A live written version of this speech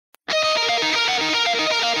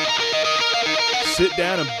sit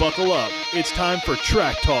down and buckle up. It's time for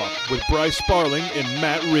Track Talk with Bryce Sparling and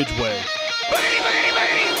Matt Ridgway. Let's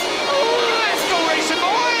go racing,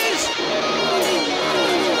 boys!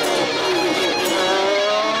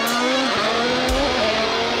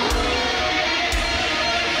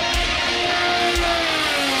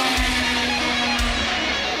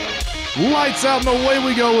 Lights out and away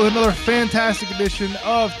we go with another fantastic edition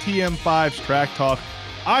of TM5's Track Talk.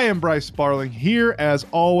 I am Bryce Sparling. Here, as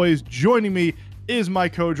always, joining me is my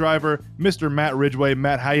co-driver, Mr. Matt Ridgway.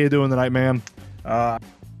 Matt, how you doing tonight, man?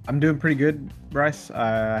 I'm doing pretty good, Bryce.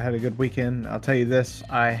 I had a good weekend. I'll tell you this,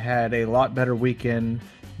 I had a lot better weekend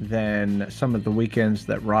than some of the weekends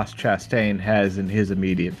that Ross Chastain has in his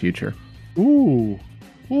immediate future. Ooh,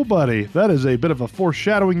 buddy. That is a bit of a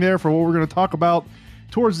foreshadowing there for what we're going to talk about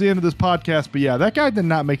towards the end of this podcast. But yeah, that guy did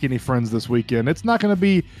not make any friends this weekend. It's not going to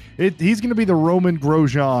be he's going to be the Roman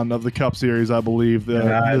Grosjean of the Cup Series, I believe,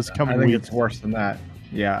 this coming week. I think it's worse than that.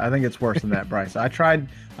 Yeah, I think it's worse than that, Bryce. I tried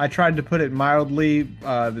to put it mildly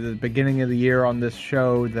the beginning of the year on this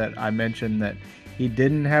show that I mentioned that he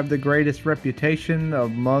didn't have the greatest reputation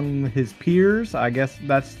among his peers. I guess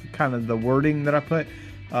that's kind of the wording that I put.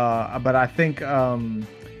 But I think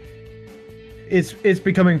it's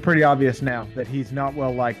becoming pretty obvious now that he's not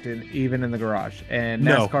well liked even in the garage. And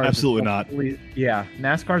NASCAR, no, absolutely not. Yeah,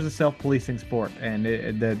 NASCAR is a self-policing sport, and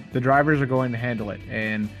the drivers are going to handle it.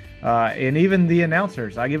 And even the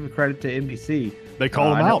announcers, I give credit to NBC. They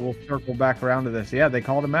called him out. We'll circle back around to this. Yeah, they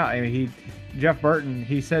called him out. I mean, Jeff Burton,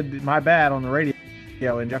 he said "my bad" on the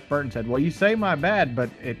radio, and Jeff Burton said, "Well, you say my bad, but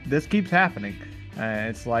this keeps happening."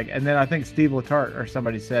 It's like, and then I think Steve Letarte or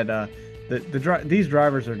somebody said. These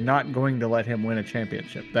drivers are not going to let him win a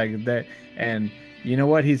championship. And you know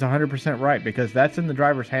what? He's 100% right, because that's in the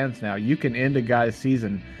driver's hands now. You can end a guy's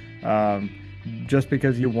season just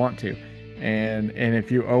because you want to. And if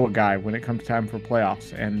you owe a guy when it comes time for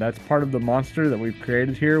playoffs. And that's part of the monster that we've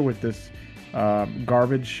created here with this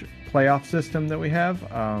garbage playoff system that we have.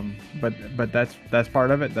 But that's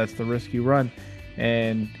part of it. That's the risk you run.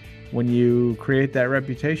 And when you create that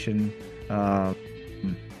reputation,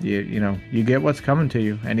 you get what's coming to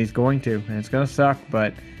you, and he's going to, and it's going to suck.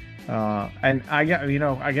 But and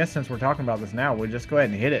I guess since we're talking about this now, we'll just go ahead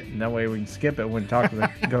and hit it, and that way we can skip it when go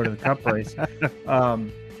to the Cup race.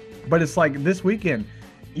 But it's like this weekend,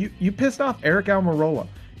 you pissed off Eric Almirola.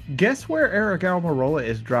 Guess where Eric Almirola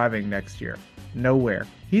is driving next year? Nowhere.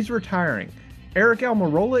 He's retiring. Eric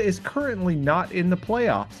Almirola is currently not in the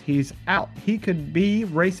playoffs. He's out. He could be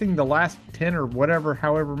racing the last 10 or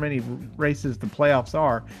however many races the playoffs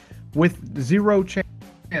are, with zero chance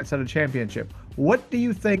at a championship. What do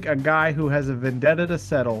you think a guy who has a vendetta to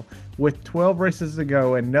settle with 12 races to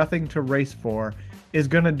go and nothing to race for is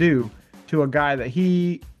going to do to a guy that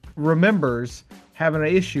he remembers having an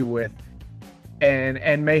issue with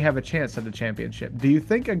and may have a chance at a championship? Do you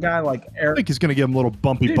think a guy like Eric... I think he's going to give him a little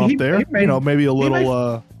bumpy bump there. Maybe a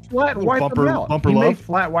little flat wipe bumper love. May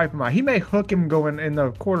flat wipe him out. He may hook him going in the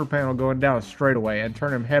quarter panel going down a straightaway and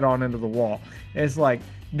turn him head on into the wall. It's like,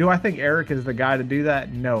 do I think Eric is the guy to do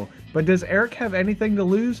that? No. But does Eric have anything to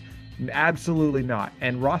lose? Absolutely not.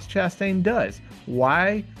 And Ross Chastain does.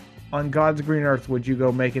 Why on God's green earth would you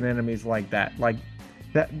go making enemies like that? Like,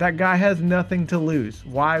 that guy has nothing to lose.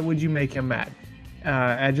 Why would you make him mad?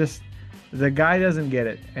 The guy doesn't get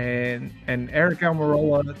it, and Eric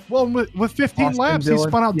Almirola. Well, with 15 laps, Dillon, he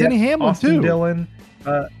spun out Denny Hamlin Austin too. Dillon,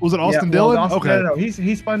 was it Austin Dillon? Okay, no,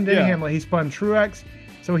 he spun Denny Hamlin. He spun Truex.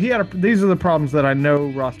 So these are the problems that I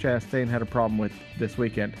know Ross Chastain had a problem with this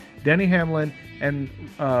weekend. Denny Hamlin and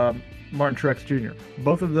Martin Truex Jr.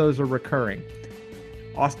 Both of those are recurring.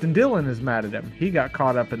 Austin Dillon is mad at him. He got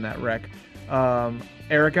caught up in that wreck.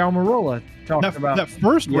 Eric Almirola talked about that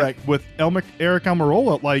first wreck with Eric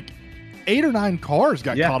Almirola. Like 8 or 9 cars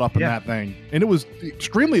got caught up in that thing, and it was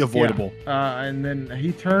extremely avoidable. And then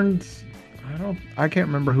he turned. I can't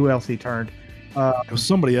remember who else he turned. It was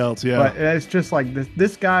somebody else. Yeah, but it's just like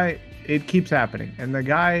this guy. It keeps happening, and the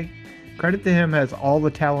guy, credit to him, has all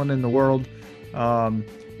the talent in the world.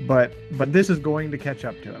 But this is going to catch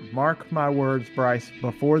up to him. Mark my words, Bryce.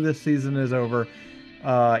 Before this season is over,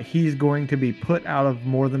 he's going to be put out of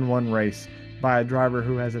more than one race by a driver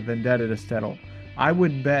who has a vendetta to settle. I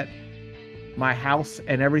would bet my house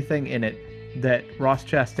and everything in it that Ross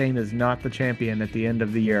Chastain is not the champion at the end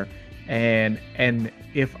of the year. And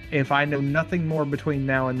if I know nothing more between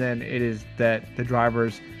now and then, it is that the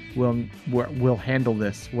drivers will handle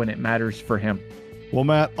this when it matters for him. Well,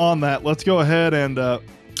 Matt, on that, let's go ahead and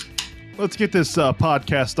let's get this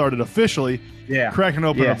podcast started officially. Yeah, cracking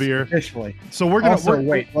open a beer officially. So we're gonna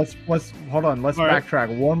wait. Let's hold on. Let's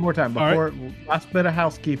backtrack one more time before last bit of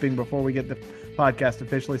housekeeping before we get the podcast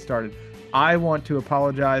officially started. I want to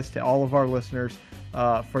apologize to all of our listeners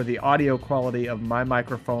for the audio quality of my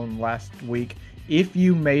microphone last week. If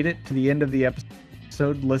you made it to the end of the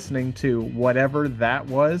episode listening to whatever that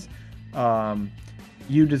was,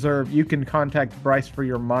 you can contact Bryce for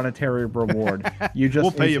your monetary reward. You just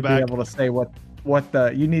we'll pay need you to back. be able to say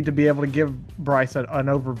you need to be able to give Bryce an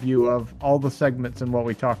overview of all the segments and what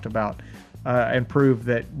we talked about, and prove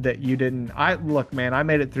that you didn't. Look, man, I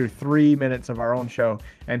made it through 3 minutes of our own show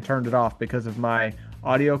and turned it off because of my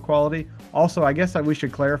audio quality. Also, I guess we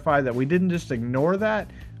should clarify that we didn't just ignore that.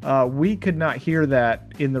 We could not hear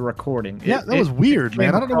that in the recording. Yeah, that was weird,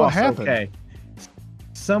 man. I don't know what happened. Okay.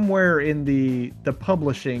 Somewhere in the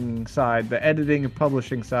publishing side, the editing and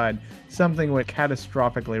publishing side, something went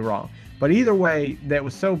catastrophically wrong. But either way, that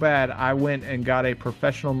was so bad, I went and got a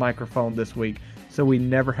professional microphone this week, so we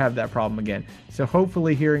never have that problem again. So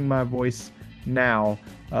hopefully hearing my voice now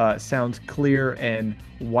sounds clear and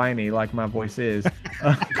whiny like my voice is,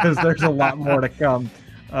 because there's a lot more to come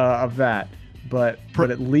of that. But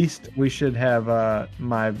at least we should have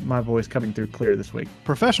my voice coming through clear this week.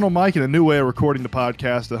 Professional mic and a new way of recording the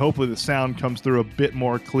podcast, and hopefully the sound comes through a bit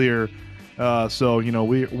more clear. So,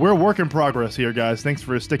 we're a work in progress here, guys. Thanks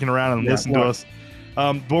for sticking around and listening to us.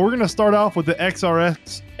 But we're going to start off with the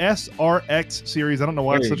SRX series. I don't know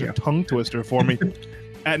why it's such a tongue twister for me.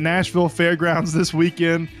 At Nashville Fairgrounds this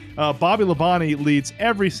weekend, Bobby Labonte leads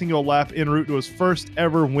every single lap en route to his first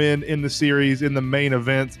ever win in the series in the main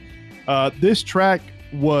event. This track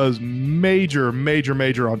was major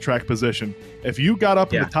on track position. If you got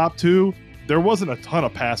up in the top two, there wasn't a ton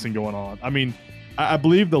of passing going on. I mean, I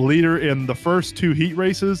believe the leader in the first two heat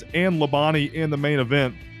races and Labonte in the main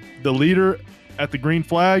event, the leader at the green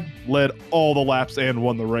flag led all the laps and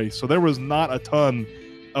won the race. So there was not a ton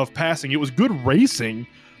of passing. It was good racing.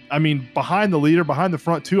 I mean, behind the leader, behind the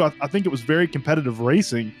front two, I think it was very competitive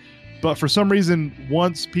racing. But for some reason,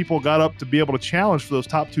 once people got up to be able to challenge for those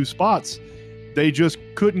top two spots, they just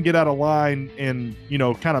couldn't get out of line and,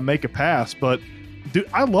 kind of make a pass. But, dude,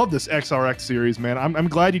 I love this XRX series, man. I'm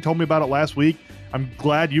glad you told me about it last week. I'm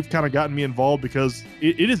glad you've kind of gotten me involved because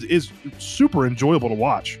it is super enjoyable to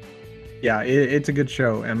watch. Yeah, it's a good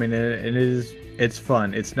show. I mean, it's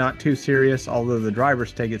fun. It's not too serious, although the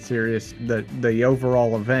drivers take it serious. The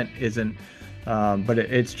overall event isn't. But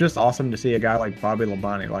it's just awesome to see a guy like Bobby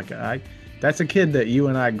Labonte. That's a kid that you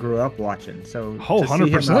and I grew up watching. So to 100%.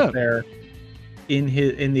 see him out there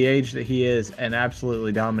in the age that he is and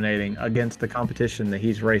absolutely dominating against the competition that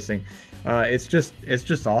he's racing, it's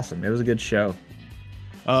just awesome. It was a good show.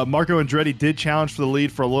 Marco Andretti did challenge for the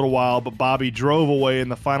lead for a little while, but Bobby drove away in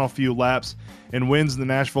the final few laps and wins the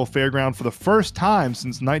Nashville Fairground for the first time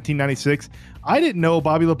since 1996. I didn't know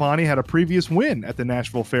Bobby Labonte had a previous win at the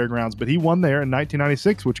Nashville Fairgrounds, but he won there in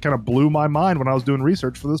 1996, which kind of blew my mind when I was doing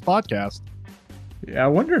research for this podcast. Yeah, I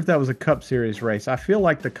wonder if that was a Cup Series race. I feel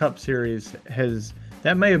like the Cup Series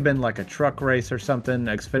that may have been like a truck race or something,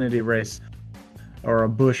 Xfinity race, or a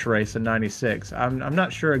Busch race in 96. I'm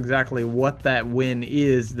not sure exactly what that win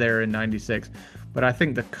is there in 96, but I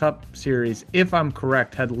think the Cup Series, if I'm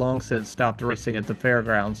correct, had long since stopped racing at the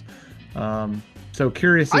fairgrounds. So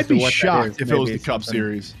curious as to what that is. I'd be shocked if it was the Cup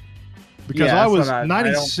Series. Because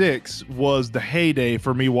 96 was the heyday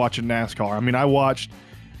for me watching NASCAR. I mean, I watch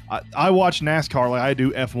NASCAR like I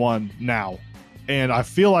do F1 now. And I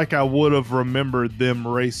feel like I would have remembered them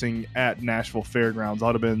racing at Nashville Fairgrounds. I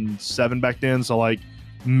would have been 7 back then, so like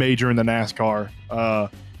major in the NASCAR.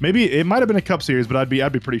 Maybe it might have been a Cup Series, but I'd be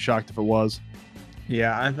pretty shocked if it was.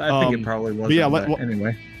 Yeah, I think it probably was. Yeah,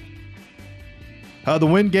 anyway. The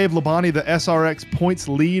win gave Labonte the SRX points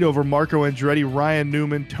lead over Marco Andretti, Ryan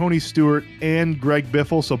Newman, Tony Stewart, and Greg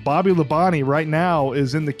Biffle. So Bobby Labonte right now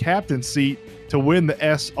is in the captain's seat to win the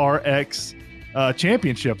SRX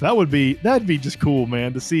championship. That'd be just cool,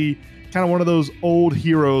 man, to see kind of one of those old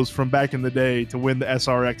heroes from back in the day to win the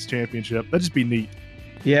SRX championship. That'd just be neat.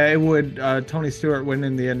 Yeah, it would. Tony Stewart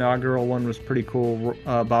winning the inaugural one was pretty cool.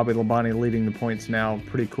 Bobby Labonte leading the points now,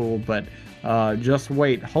 pretty cool. But just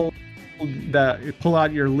wait, pull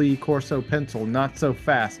out your Lee Corso pencil. Not so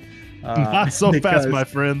fast. Not so fast, my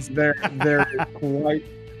friends. There is quite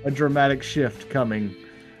a dramatic shift coming.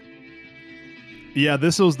 Yeah,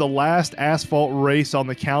 this was the last asphalt race on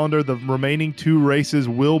the calendar. The remaining 2 races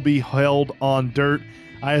will be held on dirt.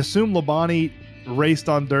 I assume Labonte raced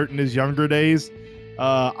on dirt in his younger days.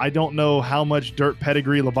 I don't know how much dirt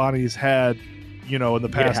pedigree Labonte's had, in the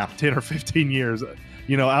past 10 or 15 years.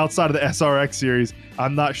 Outside of the SRX series,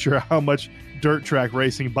 I'm not sure how much dirt track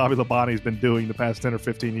racing Bobby Labonte's been doing the past 10 or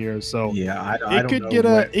 15 years. So yeah, it could get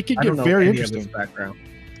very interesting. Background.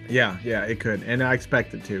 Yeah, it could, and I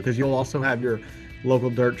expect it to, because you'll also have your local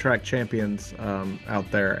dirt track champions out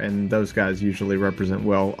there, and those guys usually represent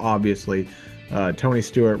well. Obviously, Tony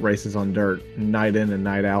Stewart races on dirt night in and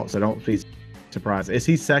night out, so don't be surprised. Is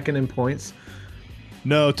he second in points?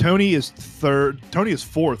 No, Tony is third. Tony is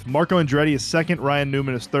fourth. Marco Andretti is second. Ryan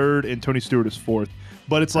Newman is third, and Tony Stewart is fourth.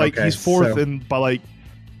 But it's like he's fourth by like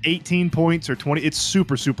 18 points or 20. It's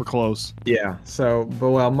super, super close. Yeah. So, but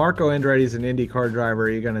while Marco Andretti's an IndyCar driver,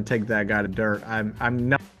 you're going to take that guy to dirt. I'm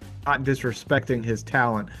not disrespecting his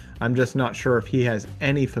talent. I'm just not sure if he has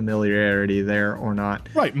any familiarity there or not.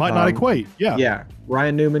 Right. Might not equate. Yeah. Yeah.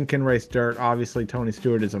 Ryan Newman can race dirt. Obviously, Tony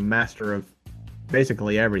Stewart is a master of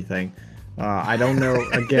basically everything. I don't know.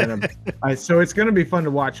 Again, so it's going to be fun to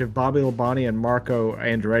watch if Bobby Labonte and Marco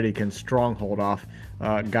Andretti can stronghold off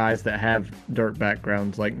guys that have dirt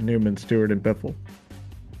backgrounds like Newman, Stewart, and Biffle.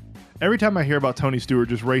 Every time I hear about Tony Stewart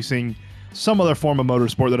just racing some other form of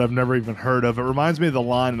motorsport that I've never even heard of, it reminds me of the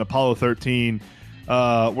line in Apollo 13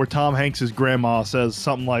 where Tom Hanks's grandma says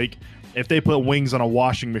something like, if they put wings on a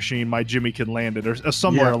washing machine, my Jimmy could land it, or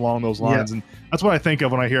somewhere along those lines. And that's what I think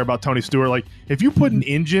of when I hear about Tony Stewart. Like, if you put an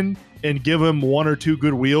engine and give him one or two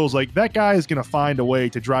good wheels, like, that guy is going to find a way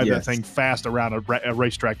to drive that thing fast around a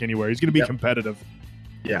racetrack anywhere. He's going to be competitive.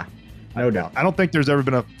 Yeah, no doubt. I don't think there's ever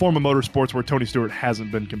been a form of motorsports where Tony Stewart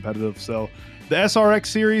hasn't been competitive. So the SRX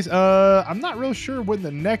series, I'm not real sure when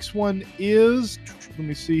the next one is. Let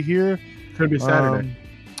me see here. Could be Saturday.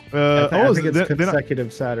 I think it's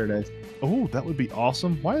consecutive Saturdays. Oh, that would be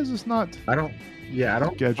awesome. Why is this not? I don't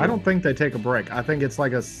think they take a break. I think it's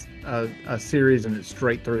like a series and it's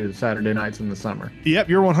straight through the Saturday nights in the summer. Yep,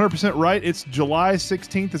 you're 100% right. It's July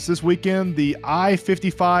 16th. It's this weekend. The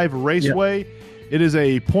I-55 Raceway. Yep. It is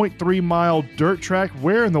a 0.3 mile dirt track.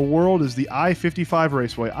 Where in the world is the I-55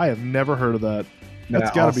 Raceway? I have never heard of that.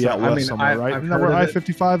 That's got to be out west somewhere, right? Isn't that where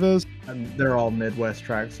I-55 is? They're all Midwest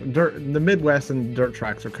tracks. The Midwest and dirt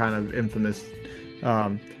tracks are kind of infamous.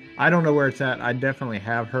 I don't know where it's at. I definitely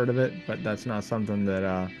have heard of it, but that's not something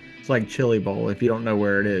that it's like Chili Bowl. If you don't know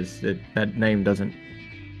where it is, that name doesn't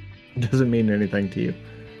mean anything to you.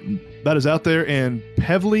 That is out there in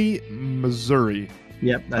Pevely, Missouri.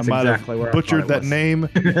 Yep, that's exactly where I butchered that name,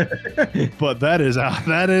 but that is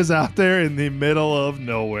out there in the middle of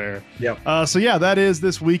nowhere. Yep. So yeah, that is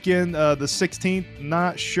this weekend, the 16th.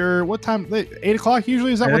 Not sure what time. 8 o'clock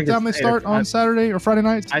usually. Is that what time they start on Saturday or Friday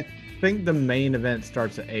nights? I think the main event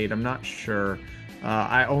starts at 8. I'm not sure.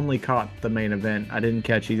 I only caught the main event. I didn't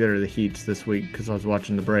catch either of the heats this week because I was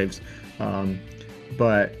watching the Braves.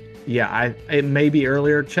 But yeah, it may be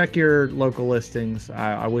earlier. Check your local listings.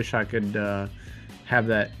 I wish I could have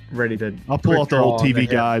that ready to. I'll pull out the old TV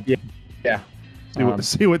guide. Yeah.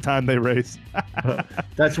 See what time they race.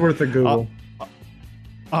 That's worth a Google.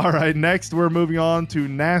 All right, next we're moving on to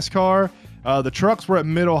NASCAR. The trucks were at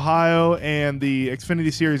Mid-Ohio, and the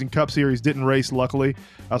Xfinity Series and Cup Series didn't race, luckily,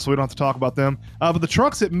 so we don't have to talk about them. But the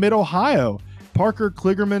trucks at Mid-Ohio, Parker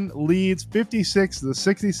Kligerman leads 56 of the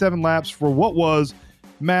 67 laps for what was,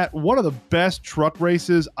 Matt, one of the best truck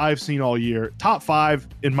races I've seen all year. Top 5,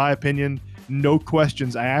 in my opinion, no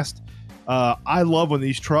questions asked. I love when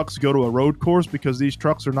these trucks go to a road course because these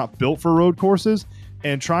trucks are not built for road courses,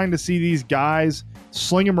 and trying to see these guys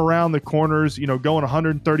sling them around the corners, going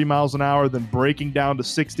 130 miles an hour, then braking down to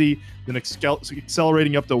 60, then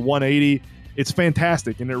accelerating up to 180. It's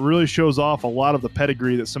fantastic, and it really shows off a lot of the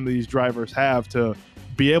pedigree that some of these drivers have to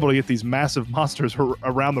be able to get these massive monsters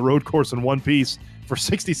around the road course in one piece for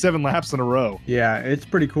 67 laps in a row. Yeah, it's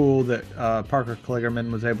pretty cool that Parker Kligerman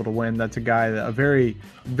was able to win. That's a guy, a very,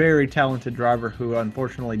 very talented driver who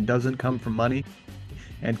unfortunately doesn't come from money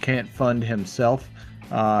and can't fund himself.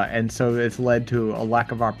 And so it's led to a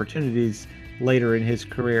lack of opportunities later in his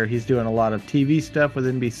career. He's doing a lot of TV stuff with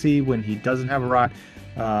NBC when he doesn't have a ride.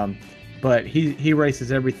 But he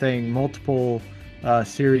races everything, multiple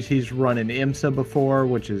series. He's run in IMSA before,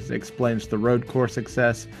 which explains the road course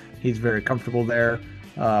success. He's very comfortable there.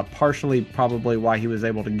 Partially probably why he was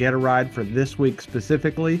able to get a ride for this week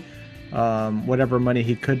specifically. Whatever money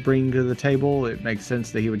he could bring to the table, it makes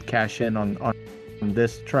sense that he would cash in on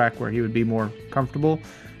this track where he would be more comfortable.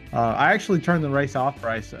 I actually turned the race off,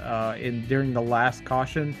 Bryce, during the last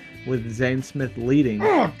caution with Zane Smith leading.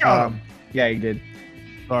 Oh, God. Yeah, he did.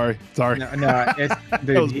 Sorry. No, dude,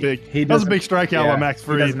 that was big. That was a big strikeout by Max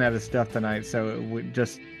Fried. He doesn't have his stuff tonight, so it would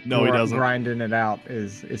just he doesn't. Grinding it out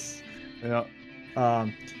is yeah.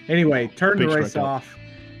 Anyway, turn the race off.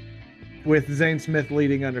 with Zane Smith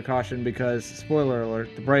leading under caution because, spoiler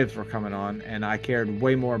alert, the Braves were coming on, and I cared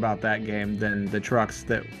way more about that game than the trucks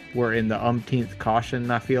that were in the umpteenth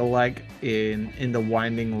caution, I feel like, in the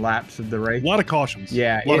winding laps of the race. A lot of cautions.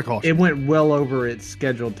 Yeah, a lot of cautions. It went well over its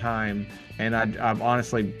scheduled time, and I'm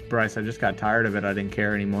honestly, Bryce, I just got tired of it. I didn't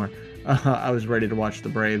care anymore. I was ready to watch the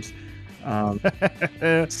Braves.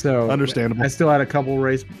 So understandable. I still had a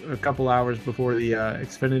couple hours before the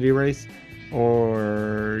Xfinity race,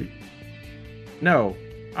 or no,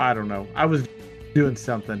 I don't know. I was doing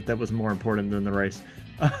something that was more important than the race,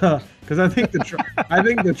 because I think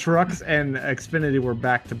the trucks and Xfinity were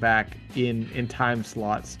back to back in time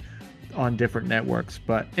slots on different networks.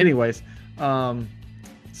 But anyways,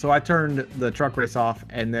 so I turned the truck race off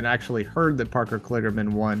and then actually heard that Parker Kligerman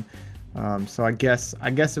won. So I guess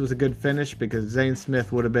it was a good finish because Zane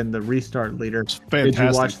Smith would have been the restart leader. Fantastic. Did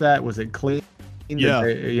you watch that? Was it clean? Yeah.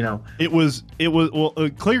 It was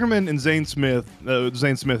Kligerman and Zane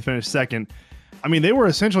Smith finished second. I mean, they were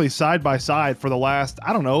essentially side by side for the last,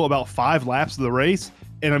 I don't know, about 5 laps of the race.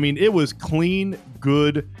 And I mean, it was clean,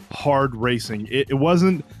 good, hard racing. It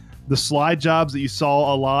wasn't the slide jobs that you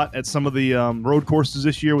saw a lot at some of the road courses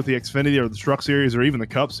this year with the Xfinity or the Truck Series or even the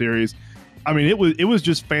Cup Series. I mean, it was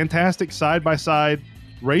just fantastic side-by-side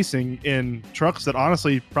racing in trucks that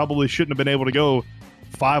honestly probably shouldn't have been able to go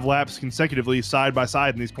 5 laps consecutively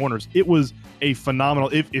side-by-side in these corners. It was a phenomenal.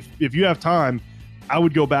 If you have time, I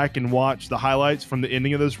would go back and watch the highlights from the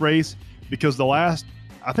ending of this race because the last,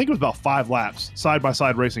 I think it was about 5 laps,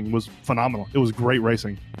 side-by-side racing was phenomenal. It was great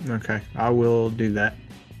racing. Okay, I will do that.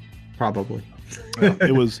 Probably.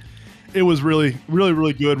 It was really, really,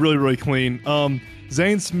 really good, really, really clean.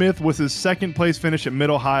 Zane Smith with his second place finish at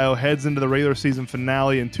Mid-Ohio heads into the regular season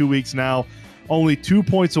finale in 2 weeks now, only 2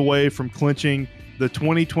 points away from clinching the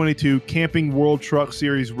 2022 Camping World Truck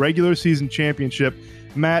Series regular season championship.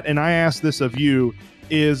 Matt, and I asked this of you,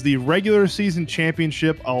 is the regular season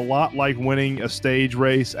championship a lot like winning a stage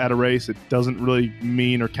race at a race? It doesn't really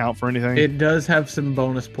mean or count for anything? It does have some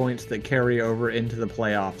bonus points that carry over into the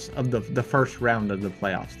playoffs of the first round of the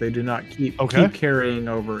playoffs. They do not keep carrying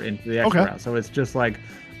over into the extra round. So it's just like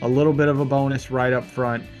a little bit of a bonus right up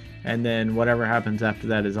front, and then whatever happens after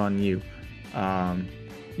that is on you.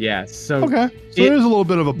 Yeah. So there's a little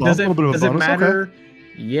bit of a bonus. Does it matter? Okay.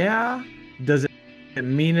 Yeah. Does it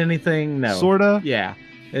mean anything? No. Sorta. Yeah.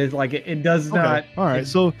 It's like it does not. All right.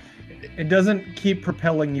 So it doesn't keep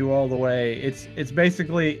propelling you all the way. It's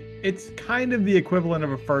basically kind of the equivalent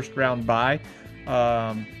of a first round bye.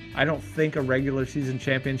 I don't think a regular season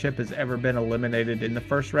championship has ever been eliminated in the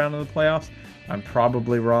first round of the playoffs. I'm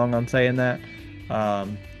probably wrong on saying that.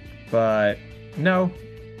 But no,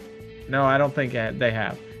 I don't think they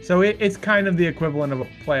have. So it's kind of the equivalent of a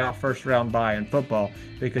playoff first round bye in football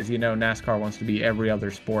because, NASCAR wants to be every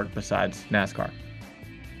other sport besides NASCAR.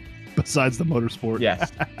 Besides the motorsport.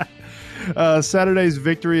 Yes. Saturday's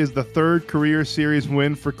victory is the 3rd career series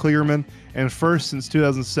win for Kligerman and first since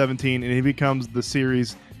 2017, and he becomes the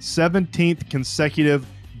series' 17th consecutive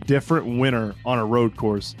different winner on a road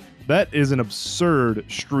course. That is an absurd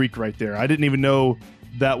streak right there. I didn't even know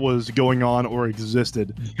that was going on or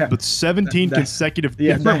existed. Yeah, but 17 consecutive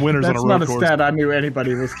different winners on a road course. That's not a stat I knew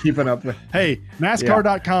anybody was keeping up with. Hey,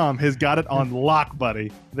 NASCAR.com has got it on lock,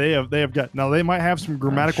 buddy. They have got, now they might have some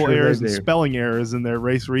grammatical errors and spelling errors in their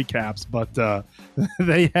race recaps, but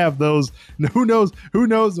they have those. Who knows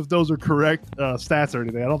if those are correct stats or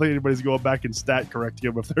anything. I don't think anybody's going back and stat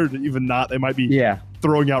correcting them. If they're even not, they might be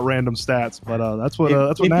throwing out random stats. But that's what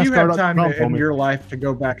NASCAR.com. If you have time in your life to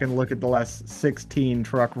go back and look at the last 16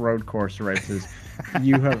 truck road course races,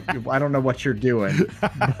 you have. I don't know what you're doing,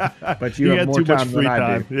 but you have more time than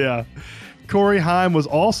I do. Yeah. Corey Heim was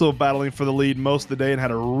also battling for the lead most of the day and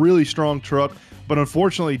had a really strong truck, but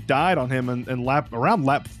unfortunately died on him around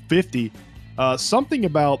lap 50. Something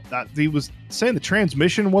about that, he was saying the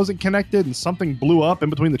transmission wasn't connected and something blew up in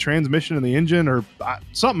between the transmission and the engine, or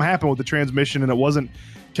something happened with the transmission and it wasn't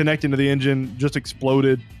connecting to the engine, just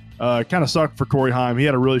exploded. Kind of sucked for Corey Heim. He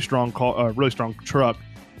had a really strong truck.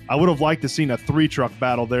 I would have liked to seen a 3-truck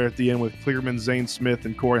battle there at the end with Kligerman, Zane Smith,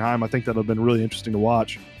 and Corey Heim. I think that would have been really interesting to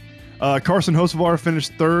watch. Carson Hocevar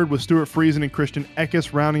finished 3rd with Stuart Friesen and Christian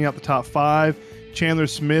Eckes rounding out the top 5. Chandler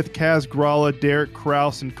Smith, Kaz Gralla, Derek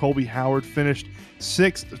Kraus, and Colby Howard finished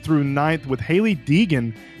 6th through 9th, with Haley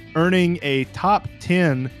Deegan earning a top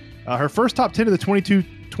 10, her first top 10 of the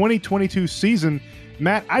 2022 season.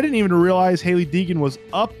 Matt, I didn't even realize Haley Deegan was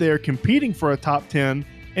up there competing for a top 10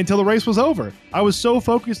 until the race was over. I was so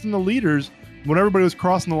focused on the leaders when everybody was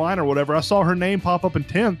crossing the line or whatever. I saw her name pop up in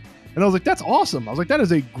 10th, and I was like, that's awesome. I was like, that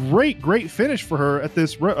is a great finish for her at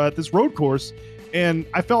this road course. And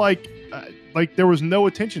I felt like like there was no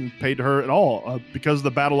attention paid to her at all because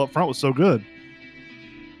the battle up front was so good.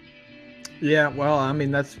 Yeah, well, I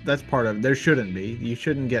mean that's part of it. There shouldn't be. You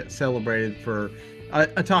shouldn't get celebrated for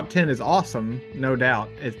a top 10 is awesome, no doubt.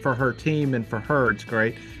 It's for her team and for her, it's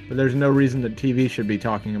great. But there's no reason that TV should be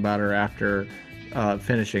talking about her after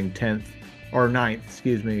finishing 10th or 9th,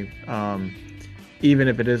 excuse me. Even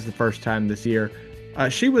if it is the first time this year.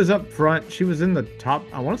 She was up front. She was in the top,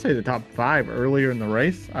 I want to say the top 5 earlier in the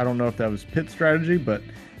race. I don't know if that was pit strategy, but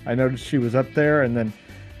I noticed she was up there. And then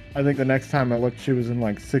I think the next time I looked, she was in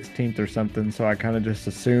like 16th or something. So I kind of just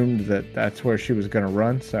assumed that that's where she was going to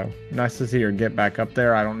run. So nice to see her get back up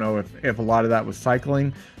there. I don't know if a lot of that was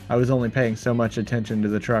cycling. I was only paying so much attention to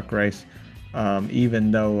the truck race,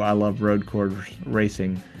 even though I love road course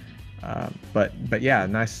racing. But yeah,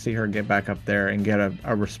 nice to see her get back up there and get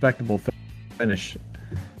a respectable finish.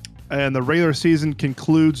 And the regular season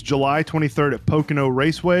concludes July 23rd at Pocono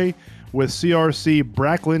Raceway with CRC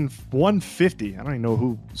Bracklin 150. I don't even know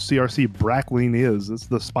who CRC Bracklin is. It's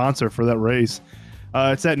the sponsor for that race.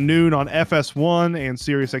 It's at noon on FS1 and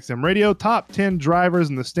SiriusXM Radio. Top 10 drivers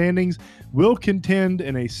in the standings will contend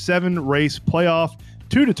in a 7-race playoff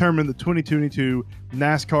to determine the 2022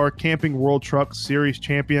 NASCAR Camping World Truck Series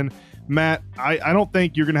champion. Matt, I don't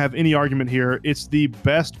think you're going to have any argument here. It's the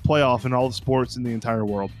best playoff in all the sports in the entire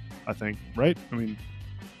world, I think, right? I mean,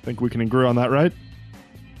 I think we can agree on that, right?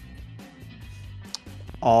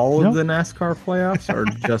 All of the NASCAR playoffs or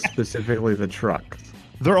just specifically the trucks?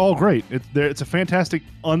 They're all great. It's a fantastic,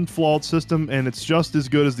 unflawed system, and it's just as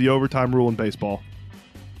good as the overtime rule in baseball.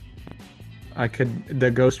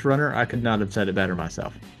 The Ghost Runner, I could not have said it better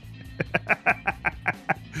myself.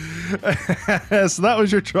 So that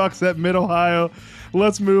was your trucks at Mid-Ohio.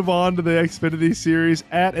 Let's move on to the Xfinity Series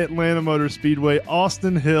at Atlanta Motor Speedway.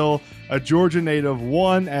 Austin Hill, a Georgia native,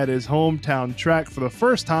 won at his hometown track for the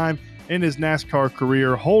first time in his NASCAR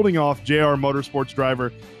career, holding off JR Motorsports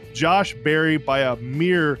driver Josh Berry by a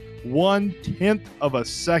mere 1/10 of a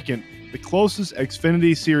second, the closest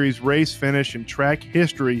Xfinity Series race finish in track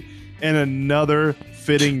history, and another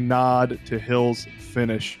fitting nod to Hill's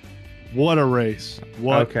finish. What a race.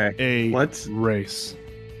 What a race.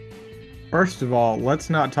 First of all, let's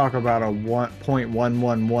not talk about a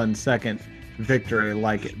 1.111 second victory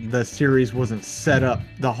like the series wasn't set up.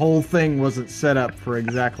 The whole thing wasn't set up for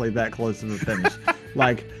exactly that close of a finish.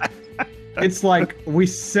 Like, it's like we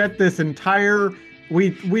set this entire...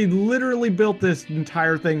 We literally built this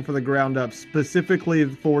entire thing for the ground up specifically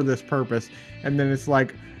for this purpose. And then it's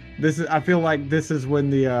like, I feel like this is when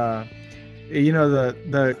the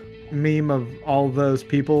meme of all those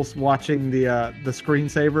people watching the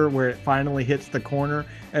screensaver where it finally hits the corner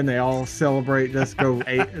and they all celebrate, just go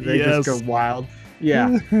just go wild.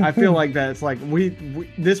 Yeah, I feel like that. It's like we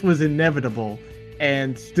this was inevitable,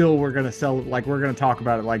 and still we're gonna we're gonna talk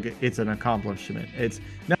about it like it's an accomplishment. It's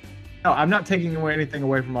no, I'm not taking anything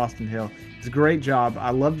away from Austin Hill. It's a great job. I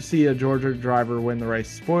love to see a Georgia driver win the race.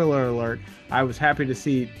 Spoiler alert, I was happy to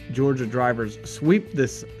see Georgia drivers sweep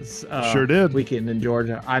this weekend in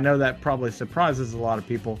Georgia. I know that probably surprises a lot of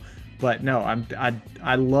people, but no,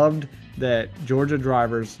 I loved that Georgia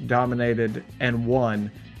drivers dominated and won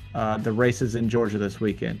the races in Georgia this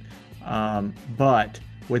weekend. But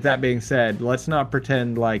with that being said, let's not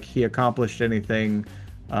pretend like he accomplished anything.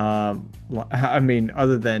 I mean,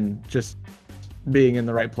 other than just being in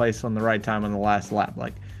the right place on the right time on the last lap.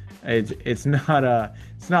 Like, it's not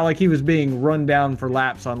like he was being run down for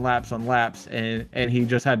laps on laps on laps, and he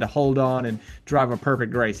just had to hold on and drive a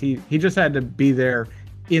perfect race. He just had to be there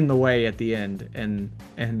in the way at the end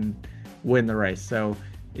and win the race. So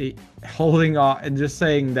holding on and just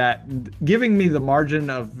saying that, giving me the margin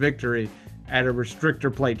of victory at a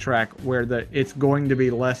restrictor plate track where it's going to be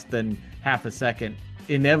less than half a second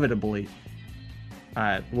inevitably.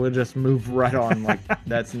 We'll just move right on like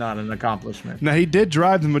that's not an accomplishment. Now, he did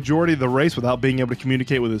drive the majority of the race without being able to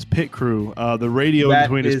communicate with his pit crew. The radio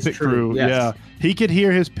between his pit crew. Yes. Yeah. He could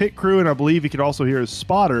hear his pit crew, and I believe he could also hear his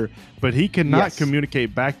spotter, but he could not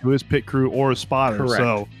communicate back to his pit crew or his spotter. Correct.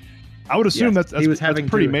 So I would assume that's having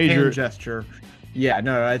pretty major hand gesture. Yeah,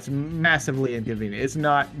 no, it's massively inconvenient. It's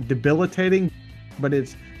not debilitating, but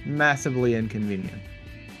it's massively inconvenient.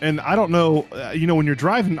 And I don't know, when you're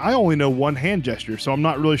driving, I only know one hand gesture, so I'm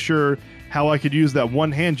not really sure how I could use that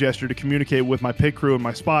one hand gesture to communicate with my pit crew and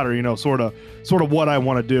my spotter, sort of what I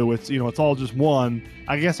want to do. It's, it's all just one.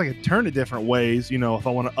 I guess I could turn it different ways, if I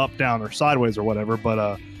want to up, down, or sideways or whatever,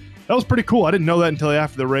 but that was pretty cool. I didn't know that until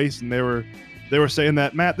after the race, and they were saying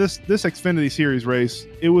that, Matt, this Xfinity Series race,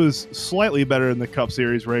 it was slightly better than the Cup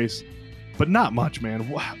Series race, but not much, man.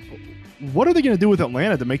 What are they going to do with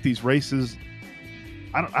Atlanta to make these races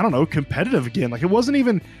I don't know, competitive again. Like it wasn't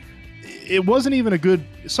even a good.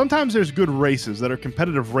 Sometimes there's good races that are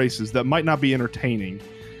competitive races that might not be entertaining,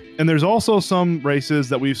 and there's also some races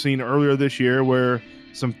that we've seen earlier this year where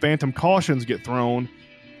some phantom cautions get thrown,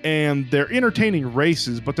 and they're entertaining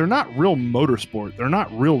races, but they're not real motorsport. They're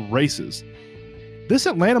not real races. This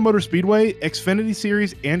Atlanta Motor Speedway Xfinity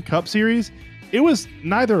Series and Cup Series, it was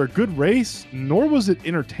neither a good race nor was it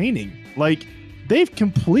entertaining. Like they've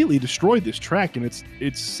completely destroyed this track, and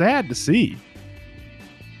it's sad to see.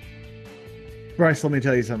 Bryce, let me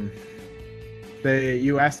tell you something.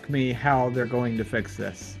 You asked me how they're going to fix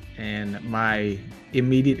this, and my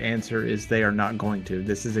immediate answer is they are not going to.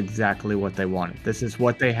 This is exactly what they wanted. This is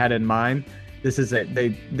what they had in mind. This is it.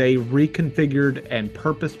 They reconfigured and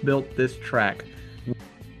purpose-built this track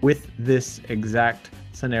with this exact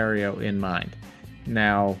scenario in mind.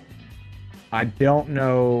 Now, I don't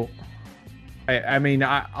know.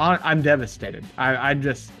 I'm devastated.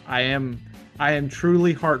 I am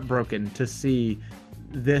truly heartbroken to see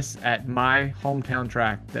this at my hometown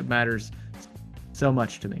track that matters so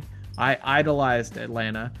much to me. I idolized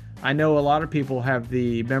Atlanta. I know a lot of people have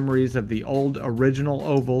the memories of the old original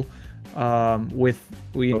oval, with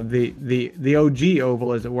the OG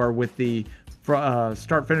oval, as it were, with the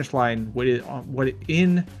start finish line. What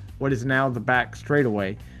is now the back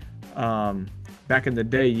straightaway. Back in the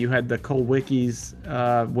day, you had the Colwickies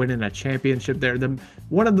winning a championship there.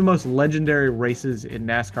 One of the most legendary races in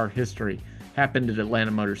NASCAR history happened at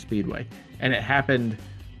Atlanta Motor Speedway, and it happened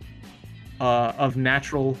of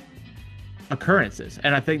natural occurrences.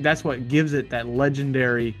 And I think that's what gives it that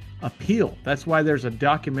legendary appeal. That's why there's a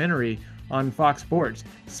documentary on Fox Sports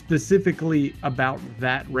specifically about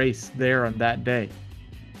that race there on that day.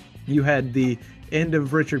 You had the end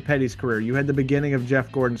of Richard Petty's career. You had the beginning of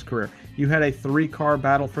Jeff Gordon's career. You had a 3-car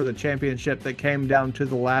battle for the championship that came down to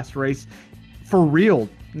the last race for real.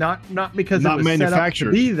 Not because not it was manufactured. Set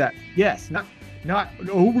up to be that. Yes, not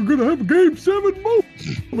we're gonna have a game 7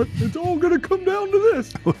 but it's all gonna come down to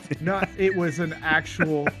this. It was an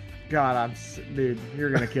actual. God, dude, you're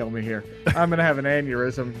gonna kill me here. I'm gonna have an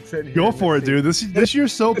aneurysm sitting here. Go for it, dude. This is your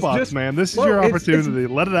soapbox, man. This is your opportunity.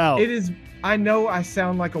 Let it out. It is. I know I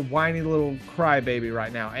sound like a whiny little crybaby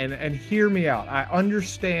right now, and hear me out. I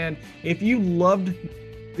understand if you loved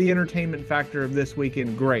the entertainment factor of this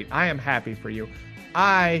weekend, great. I am happy for you.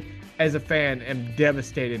 I, as a fan, am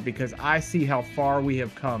devastated because I see how far we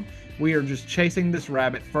have come. We are just chasing this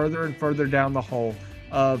rabbit further and further down the hole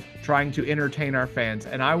of trying to entertain our fans.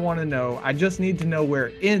 And I want to know, I just need to know where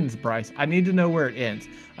it ends, Bryce. I need to know where it ends.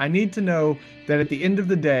 I need to know that at the end of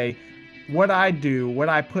the day, what I do, what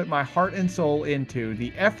I put my heart and soul into,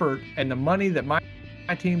 the effort and the money that my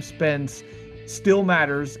team spends still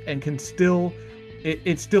matters and can still,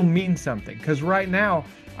 it still means something. Because right now,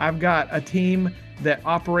 I've got a team that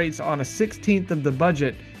operates on a 16th of the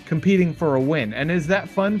budget competing for a win. And is that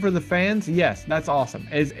fun for the fans? Yes, that's awesome.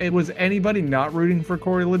 Was anybody not rooting for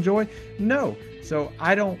Corey LaJoie? No. So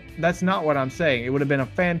that's not what I'm saying. It would have been a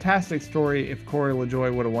fantastic story if Corey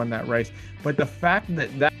LaJoie would have won that race. But the fact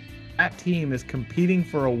that team is competing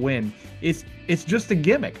for a win, it's just a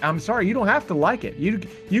gimmick. I'm sorry, you don't have to like it.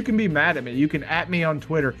 You can be mad at me. You can at me on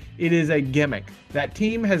Twitter. It is a gimmick. That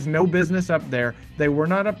team has no business up there. They were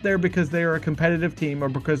not up there because they are a competitive team or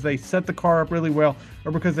because they set the car up really well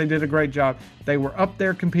or because they did a great job. They were up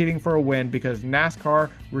there competing for a win because NASCAR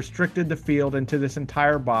restricted the field into this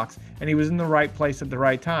entire box, and he was in the right place at the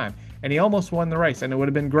right time. And he almost won the race, and it would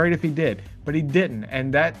have been great if he did, but he didn't.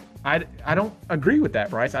 And that I don't agree with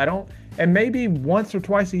that, Bryce. I don't. And maybe once or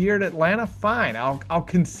twice a year at Atlanta, fine. I'll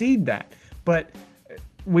concede that. But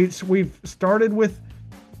we've started with.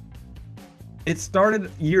 It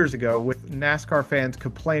started years ago with NASCAR fans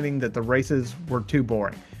complaining that the races were too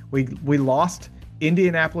boring. We lost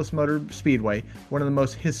Indianapolis Motor Speedway, one of the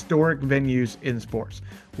most historic venues in sports.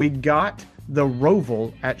 We got the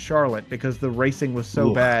Roval at Charlotte because the racing was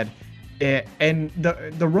so bad. And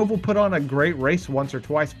the Roval put on a great race once or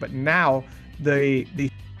twice, but now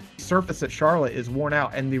the surface at Charlotte is worn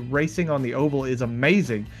out and the racing on the oval is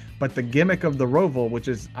amazing, but the gimmick of the Roval, which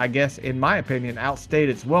is, I guess, in my opinion, outstayed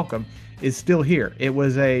its welcome, is still here. It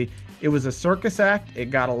was a circus act.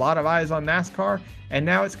 It got a lot of eyes on NASCAR, and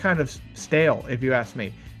now it's kind of stale, if you ask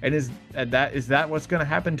me. And is that what's going to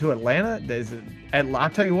happen to Atlanta? I'll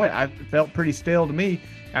tell you what, I felt pretty stale to me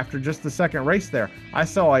after just the second race there. I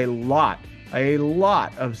saw a lot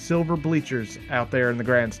of silver bleachers out there in the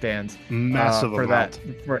grandstands. Massive for amount.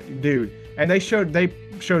 Dude. And they showed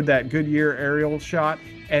that Goodyear aerial shot,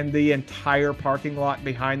 and the entire parking lot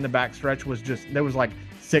behind the backstretch was there was like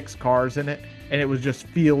 6 cars in it. and it was just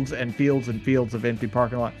fields and fields and fields of empty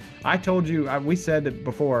parking lot. I told you, we said it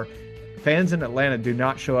before, fans in Atlanta do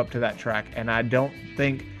not show up to that track, and I don't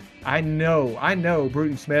think, I know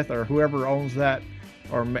Bruton Smith or whoever owns that,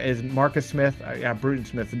 or is Marcus Smith? Yeah, Bruton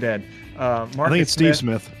Smith's dead. Marcus I think it's Steve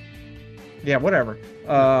Smith. Yeah, whatever.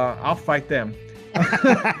 I'll fight them.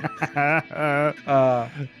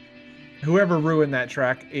 Whoever ruined that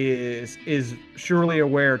track is surely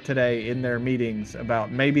aware today in their meetings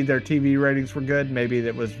about maybe their TV ratings were good, maybe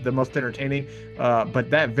that was the most entertaining,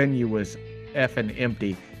 but that venue was effing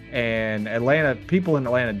empty. And people in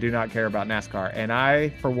Atlanta do not care about NASCAR, and I,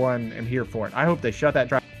 for one, am here for it. I hope they shut that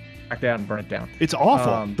track down and burn it down. It's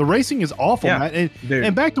awful. The racing is awful, yeah, Matt.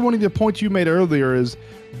 And back to one of the points you made earlier is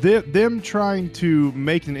them trying to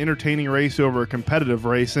make an entertaining race over a competitive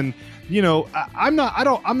race. And I'm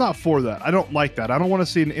not for that. I don't like that. I don't want to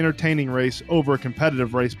see an entertaining race over a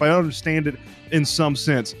competitive race, but I understand it in some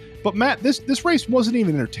sense. But Matt, this race wasn't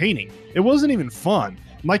even entertaining. It wasn't even fun.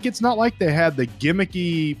 Like, it's not like they had the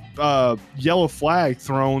gimmicky yellow flag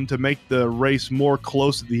thrown to make the race more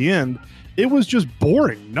close at the end. It was just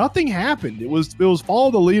boring. Nothing happened. It was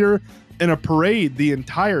follow the leader in a parade the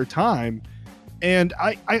entire time. And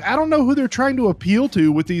I don't know who they're trying to appeal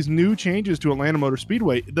to with these new changes to Atlanta Motor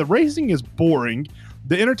Speedway. The racing is boring.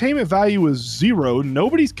 The entertainment value is zero.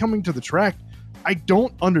 Nobody's coming to the track. I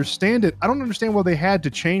don't understand it. I don't understand why they had to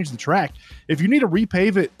change the track. If you need to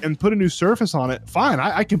repave it and put a new surface on it, fine.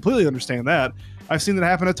 I completely understand that. I've seen that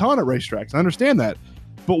happen a ton at racetracks. I understand that.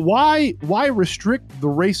 But why restrict the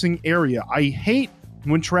racing area? I hate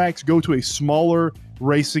when tracks go to a smaller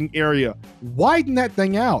racing area. Widen that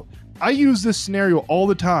thing out. I use this scenario all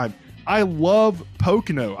the time. I love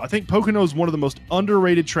Pocono. I think Pocono is one of the most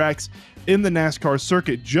underrated tracks in the NASCAR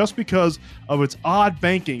circuit just because of its odd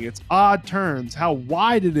banking, its odd turns, how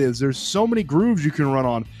wide it is. There's so many grooves you can run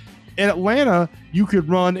on. In Atlanta, you could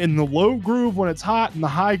run in the low groove when it's hot and the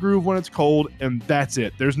high groove when it's cold, and that's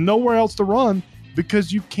it. There's nowhere else to run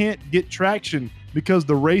because you can't get traction because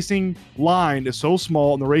the racing line is so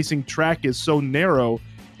small and the racing track is so narrow.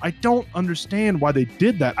 I don't understand why they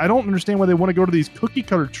did that. I don't understand why they want to go to these cookie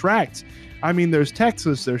cutter tracks. I mean, there's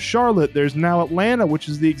Texas, there's Charlotte, there's now Atlanta, which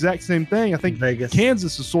is the exact same thing. I think Vegas.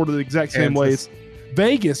 Kansas is sort of the exact same way. It's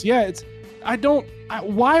Vegas, yeah.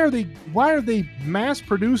 Why are they mass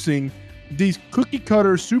producing these cookie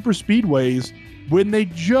cutter super speedways when they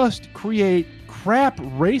just create crap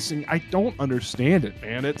racing? I don't understand it,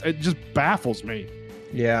 man. It just baffles me.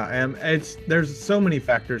 Yeah, and there's so many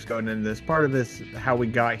factors going into this. Part of this, how we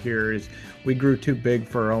got here, is we grew too big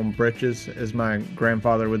for our own britches, as my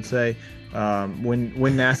grandfather would say. When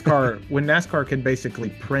NASCAR can basically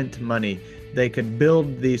print money, they could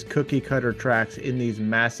build these cookie cutter tracks in these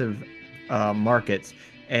massive markets,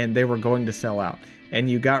 and they were going to sell out. And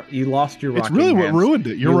you lost your Rockinghams. It's really what ruined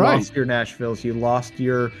it. You're right. You lost your Nashvilles. You lost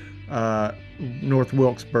your North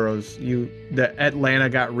Wilkesboros. The Atlanta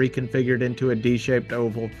got reconfigured into a D-shaped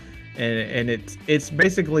oval, and it's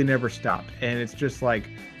basically never stopped. And it's just like,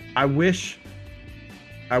 I wish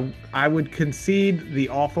I would concede the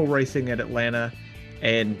awful racing at Atlanta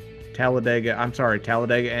and Talladega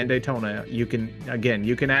and Daytona. You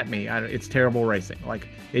can at me. It's terrible racing. Like,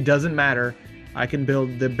 it doesn't matter. I can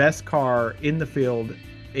build the best car in the field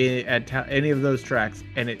at any of those tracks,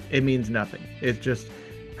 and it means nothing. It's just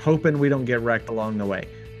hoping we don't get wrecked along the way.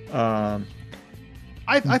 I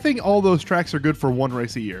think all those tracks are good for one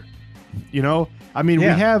race a year. I mean,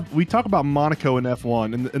 yeah. we talk about Monaco and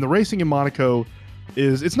F1, and the racing in Monaco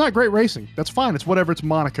it's not great racing. That's fine. It's whatever. It's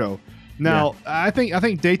Monaco. Now, yeah. I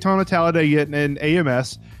think Daytona, Talladega, and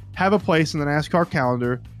AMS have a place in the NASCAR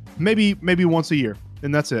calendar, maybe once a year,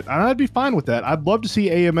 and that's it. And I'd be fine with that. I'd love to see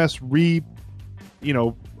AMS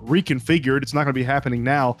reconfigured. It's not going to be happening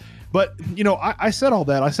now. But, I said all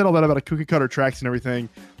that. I said all that about a cookie cutter tracks and everything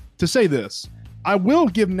to say this. I will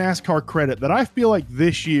give NASCAR credit that I feel like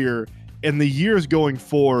this year and the years going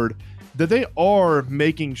forward that they are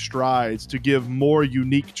making strides to give more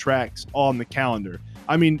unique tracks on the calendar.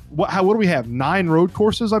 I mean, what do we have? 9 road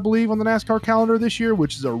courses, I believe, on the NASCAR calendar this year,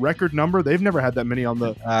 which is a record number. They've never had that many on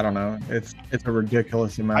the... I don't know. It's a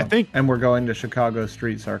ridiculous amount. I think... And we're going to Chicago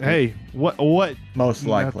Street Circuit. Hey, what? Most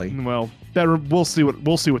likely. We'll see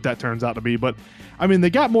what that turns out to be. But, I mean, they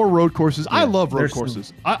got more road courses. Yeah, I love road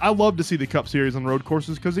courses. I love to see the Cup Series on road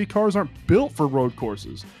courses because these cars aren't built for road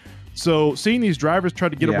courses. So seeing these drivers try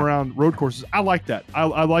to get them around road courses, I like that.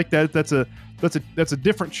 I like that. That's a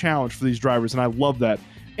different challenge for these drivers, and I love that.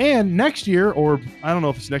 And next year, or I don't know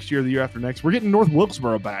if it's next year or the year after next, we're getting North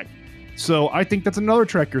Wilkesboro back. So I think that's another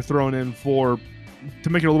track you're throwing in to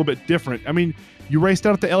make it a little bit different. I mean, you raced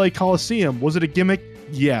out at the LA Coliseum. Was it a gimmick?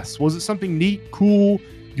 Yes. Was it something neat, cool,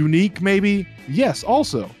 unique, maybe? Yes,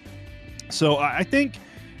 also. So I think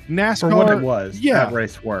NASCAR, for what it was, that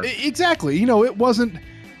race worked. Exactly. It wasn't.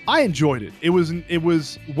 I enjoyed it.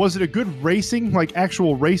 Was it a good racing, like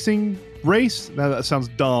actual racing race? Now that sounds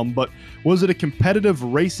dumb, but was it a competitive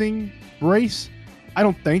racing race? I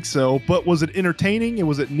don't think so. But was it entertaining? And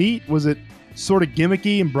was it neat? Was it sort of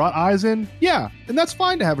gimmicky and brought eyes in? Yeah, and that's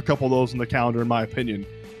fine to have a couple of those on the calendar, in my opinion.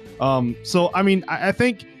 So I mean, I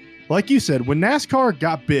think, like you said, when NASCAR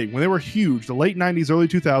got big, when they were huge, the late 90s, early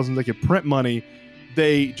 2000s, they could print money.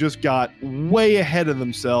 They just got way ahead of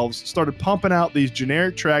themselves, started pumping out these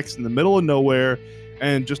generic tracks in the middle of nowhere,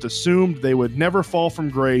 and just assumed they would never fall from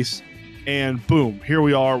grace. And boom, here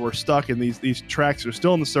we are. We're stuck, and these tracks are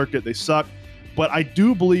still in the circuit. They suck. But I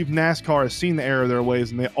do believe NASCAR has seen the error of their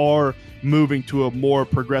ways, and they are moving to a more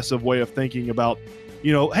progressive way of thinking about,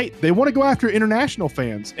 hey, they want to go after international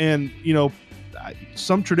fans. And,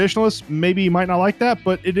 some traditionalists maybe might not like that,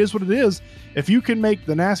 but it is what it is. If you can make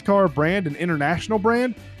the NASCAR brand an international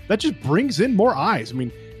brand, that just brings in more eyes. I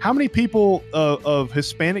mean, how many people of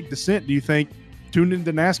Hispanic descent do you think tuned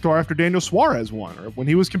into NASCAR after Daniel Suarez won or when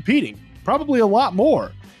he was competing? Probably a lot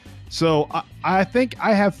more. So I think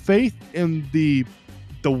I have faith in the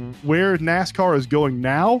where NASCAR is going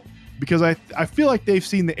now, because I feel like they've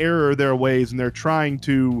seen the error of their ways and they're trying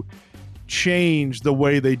to change the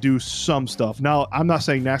way they do some stuff. Now, I'm not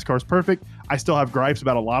saying NASCAR is perfect. I still have gripes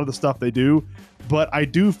about a lot of the stuff they do, but I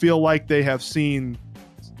do feel like they have seen,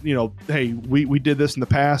 hey, we did this in the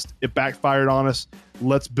past. It backfired on us.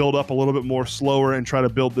 Let's build up a little bit more slower and try to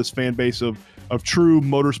build this fan base of true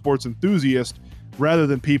motorsports enthusiasts rather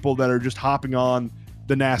than people that are just hopping on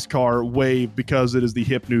the NASCAR wave because it is the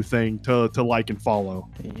hip new thing to like and follow.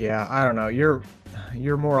 Yeah, I don't know.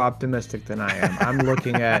 You're more optimistic than I am. I'm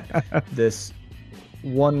looking at this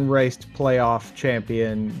one raced playoff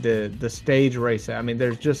champion, the stage race. I mean,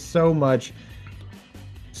 there's just so much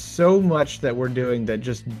that we're doing that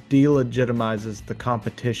just delegitimizes the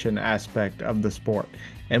competition aspect of the sport.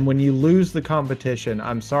 And when you lose the competition,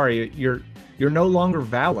 I'm sorry, you're no longer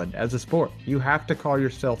valid as a sport. You have to call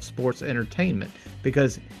yourself sports entertainment,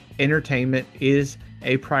 because entertainment is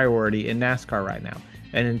a priority in NASCAR right now.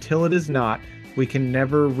 And until it is not, we can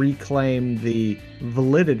never reclaim the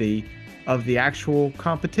validity of the actual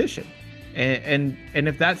competition. And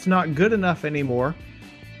if that's not good enough anymore,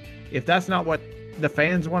 if that's not what the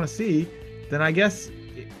fans want to see, then I guess,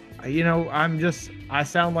 I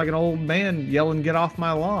sound like an old man yelling, "Get off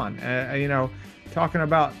my lawn." Talking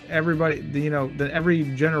about everybody, that every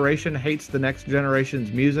generation hates the next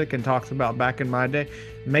generation's music and talks about back in my day.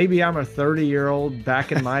 Maybe I'm a 30-year-old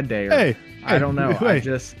back in my day. Or, I don't know. Hey,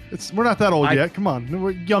 we're not that old yet. Come on,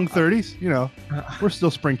 we're young 30s. We're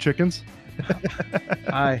still spring chickens.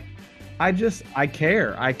 I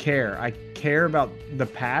care. I care about the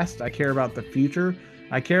past. I care about the future.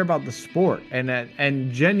 I care about the sport.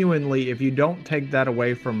 And genuinely, if you don't take that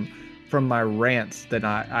away from my rants, then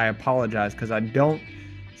I apologize, because I don't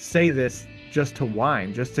say this just to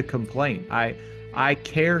whine, just to complain. I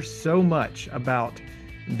care so much about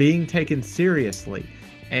being taken seriously,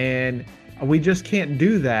 and we just can't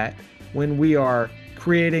do that when we are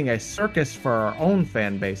creating a circus for our own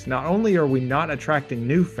fan base. Not only are we not attracting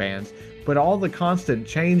new fans, but all the constant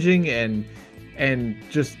changing and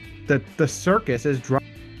just the circus is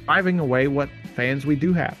driving away what fans we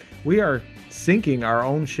do have. We are sinking our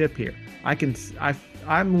own ship here.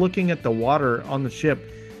 I'm looking at the water on the ship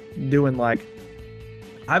doing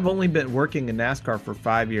I've only been working in NASCAR for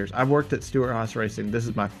 5 years. I've worked at Stewart-Haas Racing. This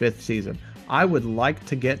is my 5th season. I would like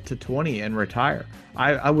to get to 20 and retire.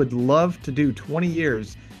 I would love to do 20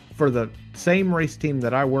 years for the same race team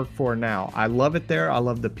that I work for now. I love it there. I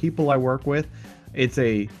love the people I work with. It's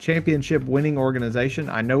a championship winning organization.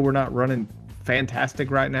 I know we're not running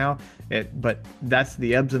fantastic right now, but that's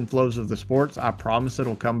the ebbs and flows of the sports. I promise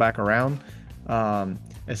it'll come back around,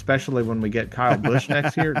 especially when we get Kyle Busch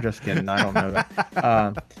next year. Just kidding. I don't know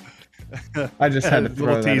that. I just had to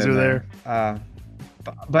throw little that teaser in there.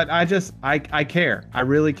 But I care. I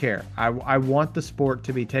really care. I want the sport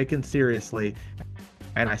to be taken seriously.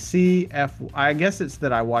 And I see I guess it's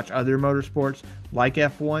that I watch other motorsports like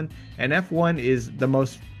F1, and F1 is the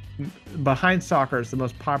most, behind soccer, is the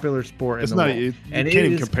most popular sport in the world. You can't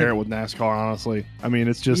even compare it with NASCAR, honestly. I mean,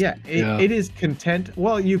 it's just... It is content.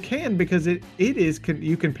 Well, you can, because it is,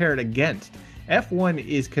 you compare it against. F1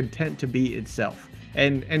 is content to be itself.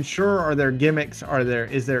 And sure, are there gimmicks?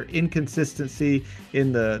 Is there inconsistency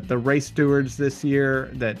in the race stewards this year?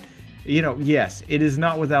 That, yes, it is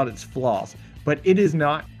not without its flaws, but it is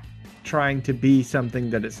not trying to be something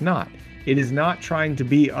that it's not. It is not trying to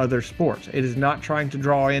be other sports. It is not trying to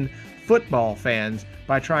draw in football fans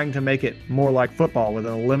by trying to make it more like football with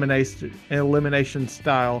an elimination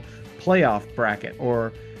style playoff bracket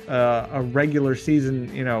or a regular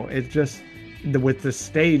season. You know, it's just with the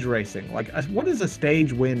stage racing. Like, what does a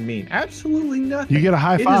stage win mean? Absolutely nothing. You get a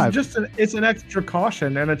high five. It's an extra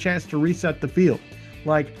caution and a chance to reset the field.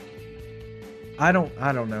 Like, I don't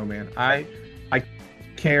know, man. I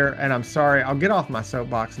care, and I'm sorry. I'll get off my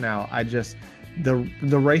soapbox now.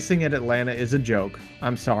 The racing at Atlanta is a joke.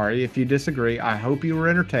 I'm sorry if you disagree. I hope you were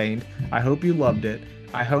entertained. I hope you loved it.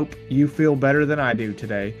 I hope you feel better than I do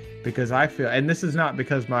today, because I feel, and this is not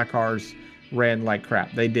because my cars ran like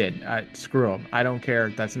crap. They did. Screw them. I don't care.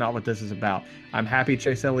 That's not what this is about. I'm happy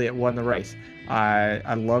Chase Elliott won the race.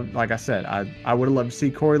 I love, like I said, I would have loved to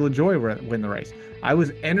see Corey LaJoie win the race. I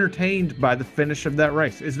was entertained by the finish of that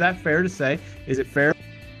race. Is that fair to say? Is it fair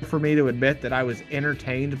for me to admit that I was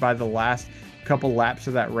entertained by the last couple laps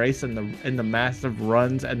of that race and the massive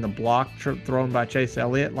runs and the block thrown by Chase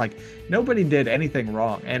Elliott? Like, nobody did anything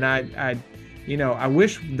wrong. And I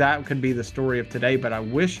wish that could be the story of today, but I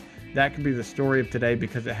wish that could be the story of today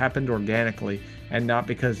because it happened organically and not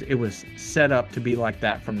because it was set up to be like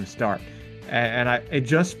that from the start. And it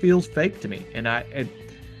just feels fake to me. And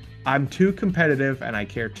I'm too competitive and I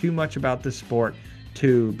care too much about this sport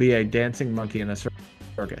to be a dancing monkey in a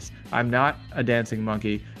circus. I'm not a dancing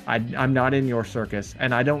monkey. I'm not in your circus,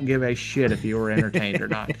 and I don't give a shit if you were entertained or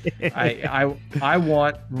not. I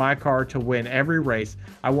want my car to win every race.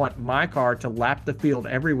 I want my car to lap the field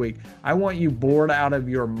every week. I want you bored out of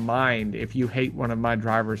your mind if you hate one of my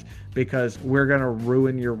drivers, because we're going to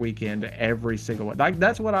ruin your weekend every single one. Like,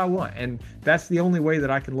 that's what I want, and that's the only way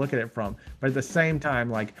that I can look at it from. But at the same time,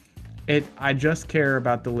 like, I just care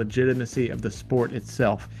about the legitimacy of the sport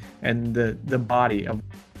itself and the body of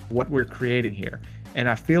what we're creating here. And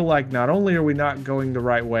I feel like not only are we not going the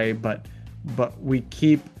right way, but we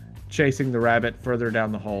keep chasing the rabbit further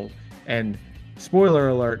down the hole. And spoiler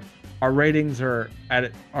alert, our ratings are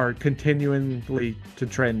continually to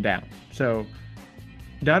trend down. So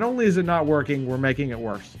not only is it not working, we're making it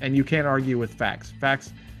worse. And you can't argue with facts.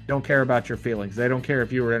 Facts don't care about your feelings. They don't care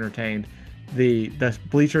if you were entertained. The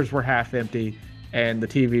bleachers were half empty, and the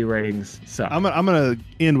TV ratings suck. I'm gonna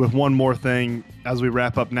end with one more thing as we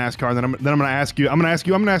wrap up NASCAR. Then I'm gonna ask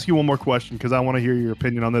you one more question because I want to hear your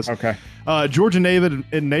opinion on this. Okay. Georgia native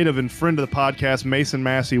and friend of the podcast, Mason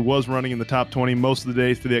Massey, was running in the top 20 most of the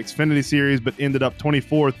days for the Xfinity Series, but ended up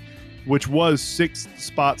 24th, which was 6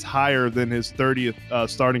 spots higher than his 30th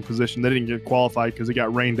starting position. They didn't get qualified because it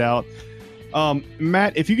got rained out.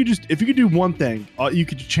 Matt, if you could do one thing, you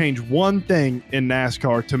could change one thing in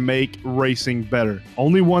NASCAR to make racing better.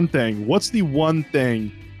 Only one thing. What's the one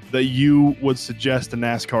thing that you would suggest to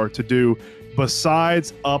NASCAR to do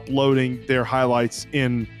besides uploading their highlights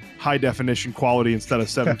in high definition quality instead of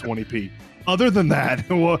 720p? Other than that,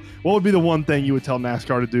 what would be the one thing you would tell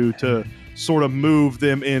NASCAR to do to sort of move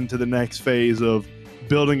them into the next phase of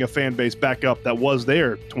building a fan base back up that was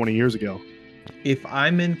there 20 years ago? If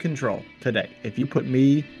I'm in control today, if you put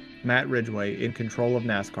me, Matt Ridgway, in control of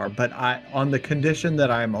NASCAR, but on the condition that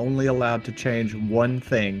I'm only allowed to change one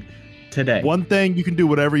thing today. One thing, you can do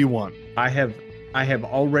whatever you want. I have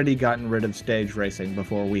already gotten rid of stage racing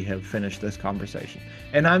before we have finished this conversation.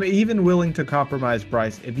 And I'm even willing to compromise,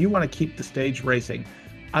 Bryce. If you want to keep the stage racing,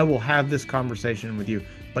 I will have this conversation with you.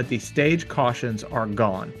 But the stage cautions are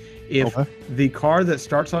gone. If the car that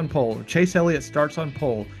starts on pole, Chase Elliott starts on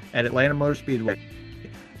pole at Atlanta Motor Speedway,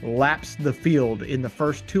 laps the field in the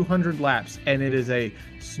first 200 laps, and it is a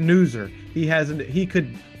snoozer. He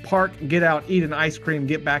could park, get out, eat an ice cream,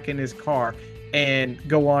 get back in his car, and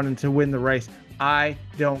go on and to win the race. I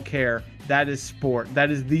don't care. That is sport. That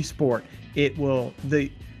is the sport. It will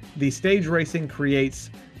the stage racing creates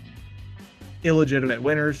illegitimate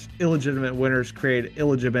winners. Illegitimate winners create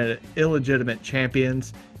illegitimate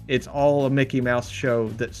champions. It's all a Mickey Mouse show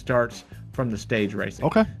that starts from the stage racing.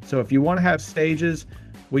 Okay. So if you want to have stages,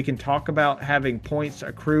 we can talk about having points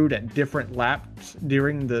accrued at different laps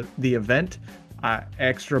during the event,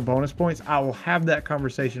 extra bonus points. I will have that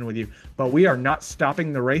conversation with you. But we are not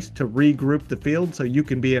stopping the race to regroup the field so you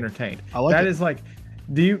can be entertained. I like that. It. Is like,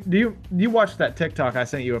 do you watch that TikTok I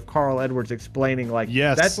sent you of Carl Edwards explaining, like,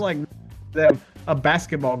 yes, that's like a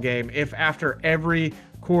basketball game if after every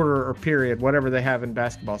quarter or period, whatever they have in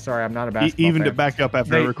basketball. Sorry, I'm not a basketball even fan. to back up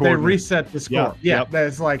after recording. They reset the score. Yeah,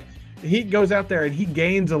 that's like he goes out there and he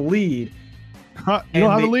gains a lead. You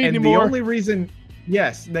don't have a lead anymore. The only reason,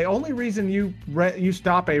 the only reason you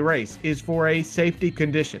stop a race is for a safety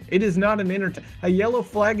condition. It is not an a yellow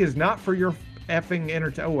flag is not for your effing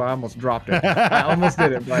entertainment. Oh, I almost dropped it. I almost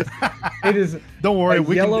did it, but it is. Don't worry,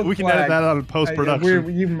 we can flag. edit that out in post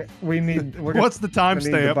production. What's the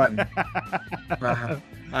timestamp?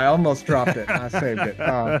 I almost dropped it. I saved it.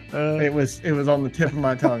 It was on the tip of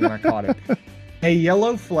my tongue and I caught it. A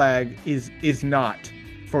yellow flag is not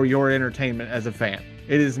for your entertainment as a fan.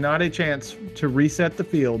 It is not a chance to reset the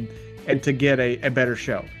field and to get a better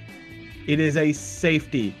show. It is a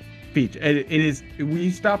safety feature. It is. We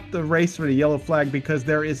stop the race for the yellow flag because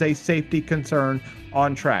there is a safety concern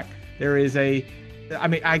on track. There is a. I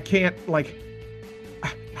mean, I can't like.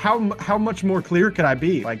 How much more clear could I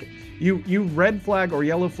be? Like, you red flag or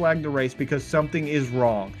yellow flag the race because something is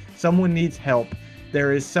wrong. Someone needs help.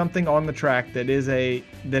 There is something on the track that is a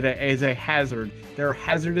hazard. There are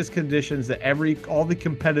hazardous conditions that all the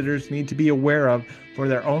competitors need to be aware of for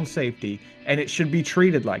their own safety, and it should be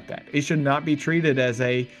treated like that. It should not be treated as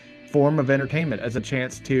a form of entertainment, as a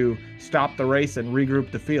chance to stop the race and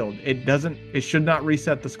regroup the field. It should not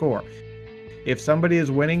reset the score. If somebody is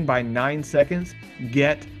winning by 9 seconds,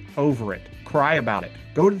 get over it. Cry about it.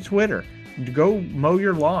 Go to Twitter. Go mow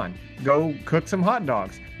your lawn. Go cook some hot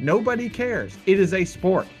dogs. Nobody cares. It is a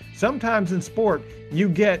sport. Sometimes in sport, you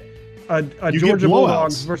get a Georgia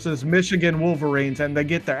Bulldogs versus Michigan Wolverines, and they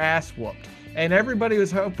get their ass whooped. And everybody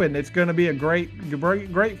was hoping it's going to be a great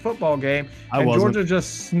football game. And Georgia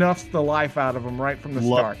just snuffs the life out of them right from the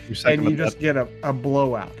start. And you just get a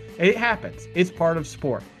blowout. It happens. It's part of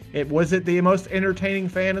sport. Was it the most entertaining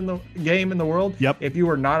fan in the game in the world? Yep. If you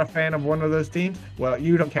were not a fan of one of those teams, well,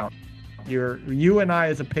 you don't count. You and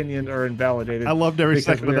I's opinion are invalidated. I loved every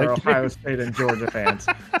second of that game. Ohio State and Georgia fans.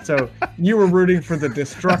 So you were rooting for the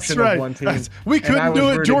destruction of one team. We couldn't do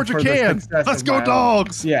it. Georgia can. Let's go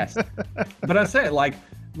Dogs. Yes. But I say like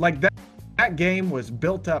that game was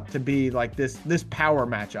built up to be like this power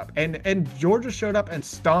matchup. And Georgia showed up and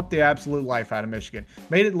stomped the absolute life out of Michigan.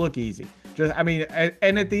 Made it look easy.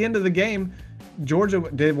 And at the end of the game, Georgia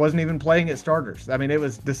wasn't even playing its starters. I mean, it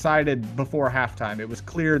was decided before halftime. It was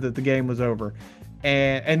clear that the game was over.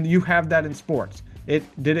 And you have that in sports.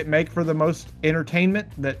 Did it make for the most entertainment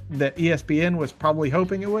that ESPN was probably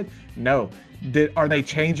hoping it would? No. Are they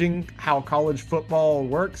changing how college football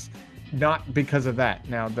works? Not because of that.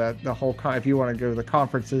 Now, the whole if you want to go to the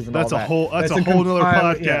conferences and that's all that. That's a whole nother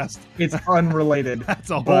podcast. Yes, it's unrelated. That's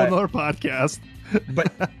a whole nother podcast.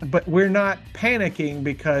 but we're not panicking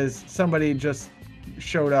because somebody just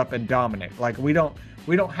showed up and dominated. Like we don't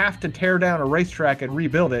have to tear down a racetrack and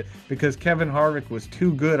rebuild it because Kevin Harvick was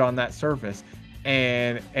too good on that surface,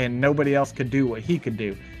 and nobody else could do what he could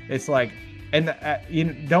do. It's like, and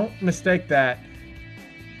don't mistake that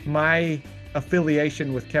my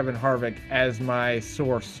affiliation with Kevin Harvick as my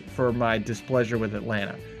source for my displeasure with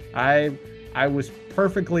Atlanta. I was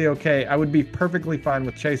perfectly okay. I would be perfectly fine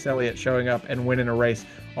with Chase Elliott showing up and winning a race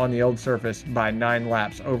on the old surface by 9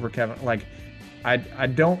 laps over Kevin. Like, I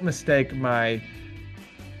don't mistake my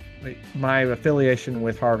affiliation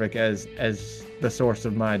with Harvick as the source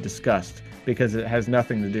of my disgust, because it has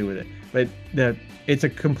nothing to do with it. But it's a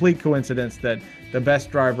complete coincidence that the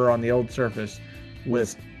best driver on the old surface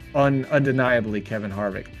was undeniably Kevin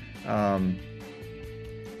Harvick.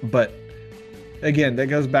 But again, that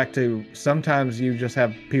goes back to sometimes you just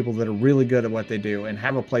have people that are really good at what they do and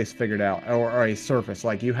have a place figured out, or a surface.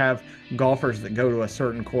 Like you have golfers that go to a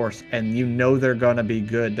certain course and you know they're going to be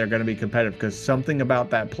good, they're going to be competitive because something about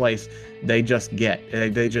that place they just get.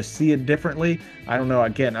 They just see it differently. I don't know.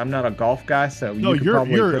 Again, I'm not a golf guy, so no, you're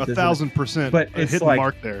 1,000%. But it's hitting like, the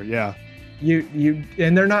mark there. Yeah.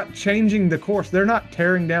 And they're not changing the course. They're not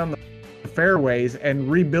tearing down the fairways and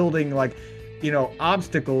rebuilding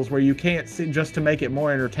obstacles where you can't see, just to make it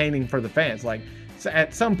more entertaining for the fans. Like, so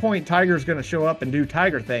at some point Tiger's going to show up and do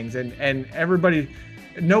Tiger things, and everybody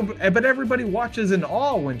watches in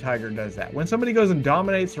awe when Tiger does that. When somebody goes and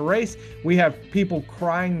dominates a race, we have people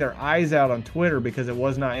crying their eyes out on Twitter because it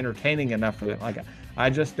was not entertaining enough for them. Like, I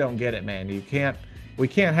just don't get it, man. We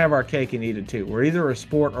can't have our cake and eat it too. We're either a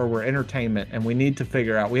sport or we're entertainment, and we need to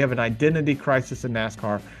figure out. We have an identity crisis in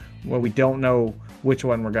NASCAR where we don't know which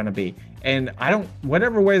one we're going to be. And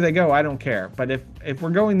whatever way they go, I don't care. But if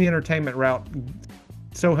we're going the entertainment route,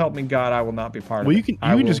 so help me God, I will not be part of it. You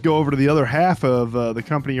can just go over to the other half of the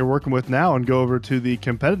company you're working with now and go over to the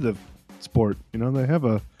competitive sport. They have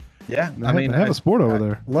a they have a sport over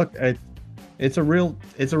there. Look, it's a real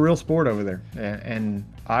sport over there, and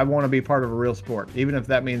I want to be part of a real sport, even if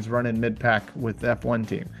that means running mid-pack with the F1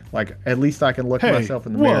 team. Like, at least I can look myself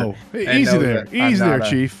in the mirror. Easy there,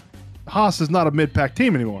 Chief. Haas is not a mid-pack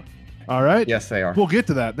team anymore. All right. Yes, they are. We'll get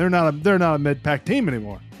to that. They're not a mid-pack team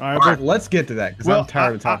anymore. All right, let's get to that because I'm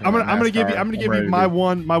tired of talking. I'm gonna give you my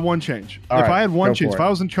one change. If I had one change, if I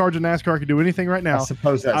was in charge of NASCAR, I could do anything right now. I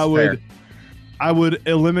suppose that's fair. I would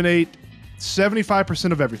eliminate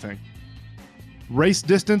 75% of everything. Race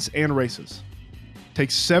distance and races. Take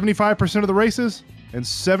 75% of the races and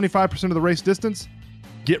 75% of the race distance.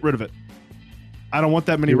 Get rid of it. I don't want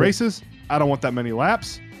that many races. I don't want that many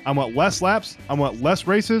laps. I want less laps. I want less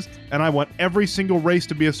races. And I want every single race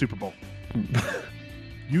to be a Super Bowl.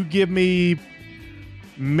 You give me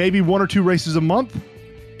maybe 1 or 2 races a month,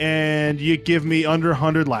 and you give me under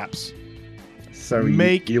 100 laps. So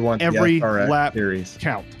make you want every the SRX lap series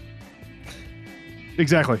count.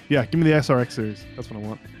 Exactly. Yeah, give me the SRX series. That's what I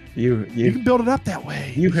want. You can build it up that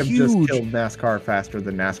way. You have just killed NASCAR faster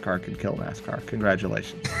than NASCAR could kill NASCAR.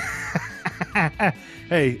 Congratulations.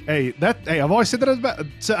 Hey, I've always said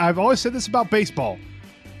this about baseball.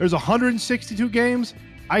 There's 162 games.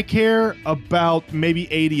 I care about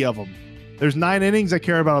maybe 80 of them. There's 9 innings. I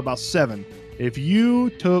care about 7. If you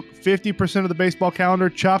took 50% of the baseball calendar,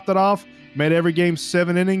 chopped it off, made every game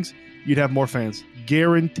 7 innings, you'd have more fans.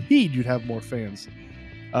 Guaranteed you'd have more fans.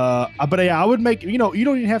 But yeah, I would make, you don't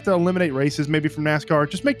even have to eliminate races maybe from NASCAR.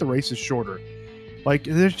 Just make the races shorter. Like,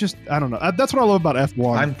 there's just, I don't know. That's what I love about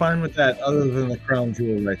F1. I'm fine with that other than the crown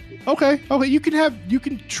jewel races. Okay. You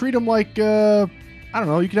can treat them like, I don't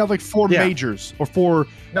know. You can have like 4 majors or 4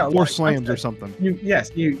 slams or something.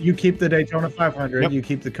 You keep the Daytona 500. Yep. You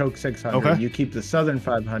keep the Coke 600. Okay. You keep the Southern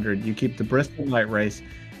 500. You keep the Bristol Light Race,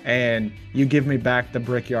 and you give me back the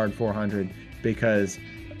Brickyard 400 because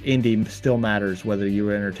Indy still matters whether you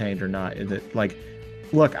were entertained or not.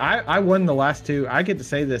 Look, I won the last 2. I get to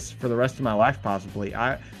say this for the rest of my life possibly.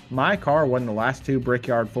 My car won the last 2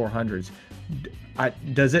 Brickyard 400s.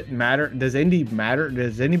 Does it matter? Does Indy matter?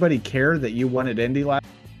 Does anybody care that you won at Indy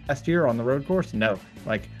last year on the road course? No.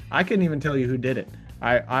 Like, I couldn't even tell you who did it.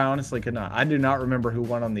 I honestly could not. I do not remember who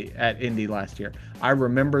won at Indy last year. I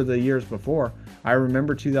remember the years before. I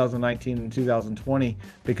remember 2019 and 2020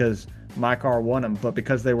 because my car won them, but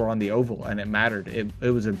because they were on the oval and it mattered,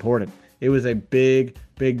 it was important. It was a big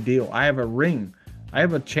deal. I have a ring. I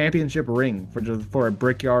have a championship ring for a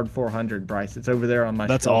Brickyard 400, Bryce. It's over there on my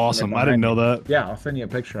That's shelf. awesome. I didn't know that. Yeah, I'll send you a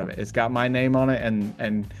picture of it. It's got my name on it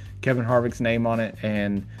and Kevin Harvick's name on it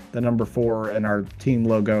and the number 4 and our team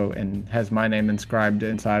logo and has my name inscribed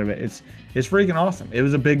inside of it. It's freaking awesome. It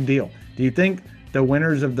was a big deal. Do you think the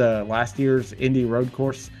winners of the last year's Indy road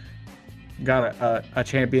course got a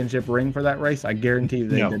championship ring for that race? I guarantee you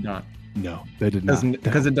they did not. No, they did not.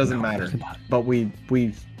 Because it doesn't matter. But we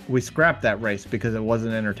scrapped that race because it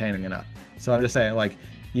wasn't entertaining enough. So I'm just saying, like,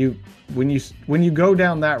 when you go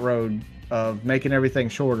down that road of making everything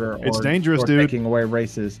shorter, it's dangerous, dude. Taking away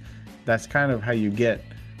races, that's kind of how you get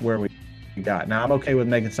where we got. Now I'm okay with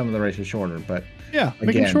making some of the races shorter, but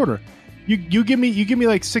make them shorter. You give me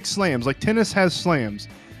like 6 slams. Like tennis has slams,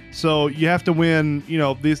 so you have to win.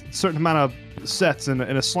 This certain amount of sets in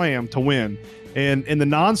a slam to win. And in the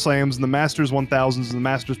non-slams, and the Masters 1000s and the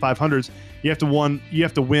Masters 500s, you have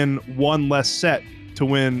to win 1 less set to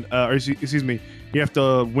win. You have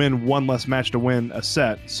to win 1 less match to win a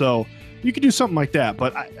set. So you could do something like that.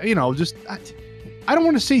 But I don't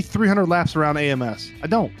want to see 300 laps around AMS. I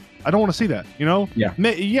don't want to see that.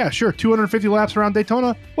 Yeah, sure. 250 laps around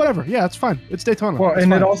Daytona, whatever. Yeah, it's fine. It's Daytona. Well, it's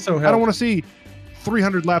and fine. it also helps. I don't want to see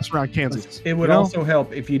 300 laps around Kansas. It would also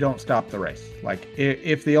help if you don't stop the race. Like,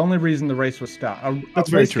 if the only reason the race was stopped, a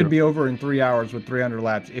race could be over in 3 hours with 300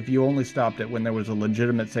 laps if you only stopped it when there was a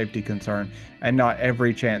legitimate safety concern and not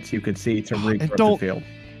every chance you could see to regroup the field.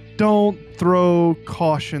 Don't throw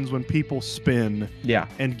cautions when people spin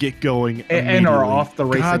and get going and are off the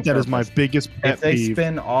racing God, that surface. is my biggest pet If they peeve.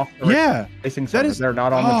 spin off the racing surface, they're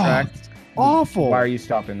not on the track. Awful. Why are you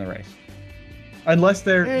stopping the race? Unless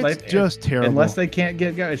it's just terrible. Unless they can't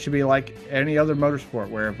get going. It should be like any other motorsport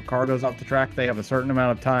where if a car goes off the track, they have a certain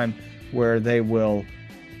amount of time where they will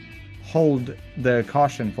hold the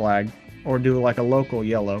caution flag or do like a local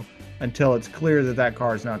yellow until it's clear that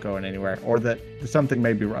car is not going anywhere or that something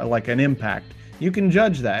may be like an impact. You can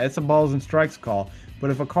judge that. It's a balls and strikes call. But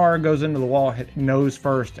if a car goes into the wall nose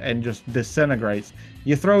first and just disintegrates,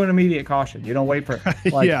 you throw an immediate caution. You don't wait for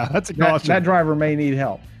like, that's a caution. That driver may need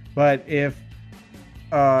help. But if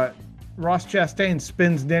Ross Chastain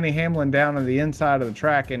spins Denny Hamlin down on the inside of the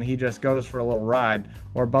track and he just goes for a little ride,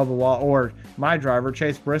 or Bubba Wallace, or my driver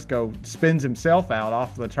Chase Briscoe spins himself out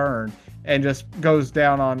off the turn and just goes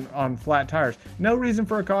down on flat tires. No reason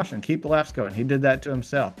for a caution. Keep the laps going. He did that to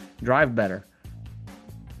himself. Drive better.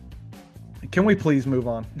 Can we please move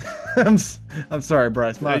on? I'm sorry,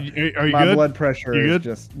 Bryce. My Are you my good? blood pressure You is good?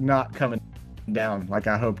 just not coming down like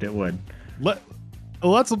I hoped it would.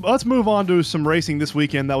 Let's move on to some racing this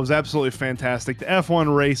weekend. That was absolutely fantastic. The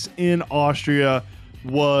F1 race in Austria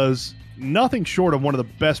was nothing short of one of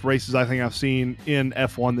the best races I think I've seen in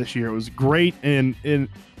F1 this year. It was great and an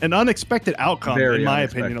unexpected outcome, Very in my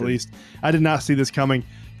unexpected. opinion, at least. I did not see this coming.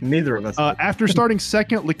 Neither of us. After starting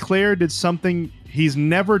second, Leclerc did something he's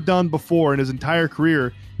never done before in his entire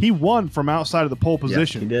career. He won from outside of the pole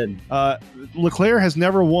position. Yes, he did. Leclerc has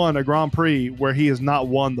never won a Grand Prix where he has not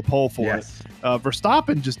won the pole for Yes. it.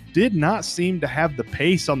 Verstappen just did not seem to have the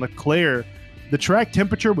pace on Leclerc. The track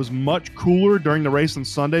temperature was much cooler during the race on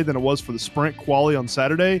Sunday than it was for the sprint quali on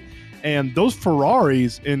Saturday. And those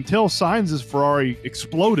Ferraris, until Sainz's Ferrari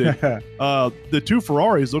exploded, the two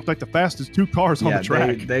Ferraris looked like the fastest two cars on the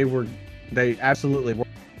track. They absolutely were.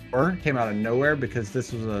 Came out of nowhere because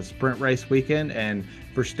this was a sprint race weekend, and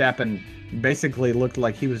Verstappen basically looked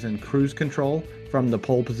like he was in cruise control from the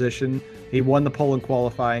pole position. He won the pole in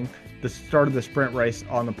qualifying. The start of the sprint race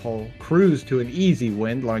on the pole, cruised to an easy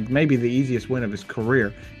win, like maybe the easiest win of his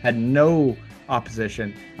career. Had no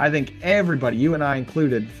opposition. I think everybody, you and I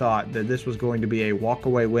included, thought that this was going to be a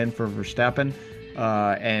walkaway win for Verstappen,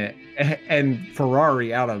 and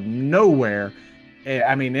Ferrari out of nowhere.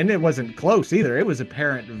 I mean, and it wasn't close either. It was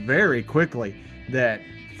apparent very quickly that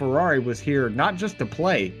Ferrari was here not just to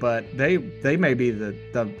play, but they may be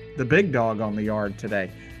the big dog on the yard today,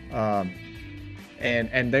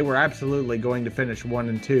 and they were absolutely going to finish 1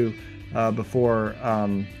 and 2 before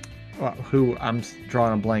who I'm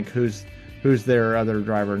drawing a blank. Who's their other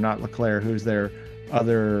driver? Not Leclerc. Who's their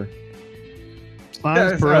other?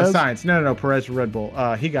 Perez? Sainz. No, Perez Red Bull.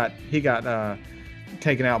 He got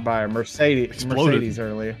taken out by a Mercedes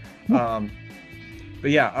earlier. But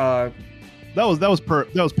yeah, that was Perez.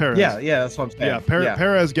 yeah, that's what I'm saying. Yeah,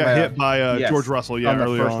 Perez got hit by yes, George Russell. Yeah, on the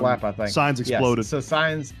earlier first on. lap, I think. Sainz exploded. Yes. So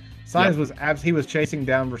Sainz he was chasing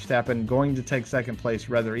down Verstappen, going to take second place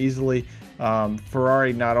rather easily.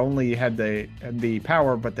 Ferrari not only had the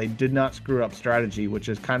power, but they did not screw up strategy, which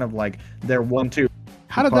is kind of like their 1-2.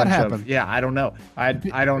 How did that happen? I don't know. I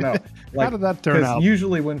don't know. How did that turn out?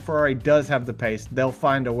 Usually when Ferrari does have the pace, they'll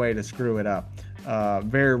find a way to screw it up.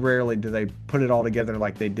 Very rarely do they put it all together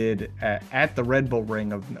like they did at the Red Bull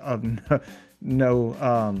ring of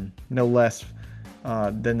no less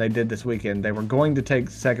than they did this weekend. They were going to take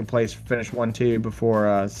second place, finish 1-2 before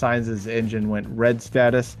Sainz's engine went red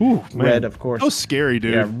status. Ooh, man. Red, of course. That was scary,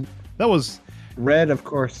 dude. Yeah. That was. Red, of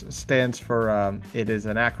course, stands for, it is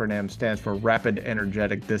an acronym, stands for Rapid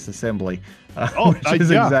Energetic Disassembly. Which is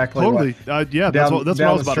exactly totally. what. That's what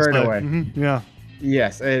I was about to say. Mm-hmm. Yeah.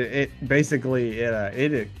 Yes, it basically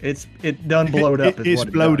it done blowed up. It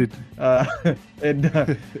exploded. And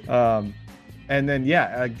then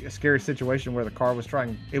a scary situation where the car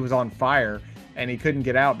it was on fire and he couldn't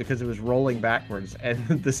get out because it was rolling backwards, and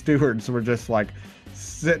the stewards were just like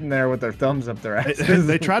sitting there with their thumbs up their asses.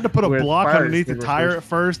 They tried to put a block underneath the tire at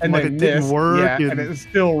first, and it didn't work. And it was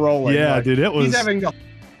still rolling. Yeah, dude, it was. He's having to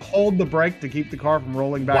hold the brake to keep the car from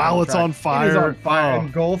rolling back while it's on fire. It is on fire,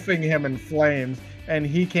 engulfing him in flames, and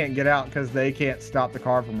he can't get out because they can't stop the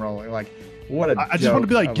car from rolling. Like, what a I just want to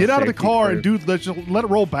be like, get out of the car and dude, let's just let it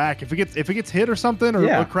roll back. If it gets hit or something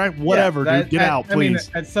or crack, whatever, dude, get out, please.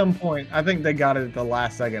 I mean, at some point, I think they got it at the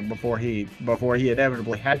last second before he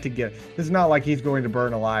inevitably had to get. It's not like he's going to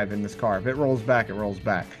burn alive in this car. If it rolls back, it rolls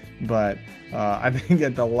back. But I think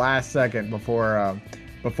at the last second before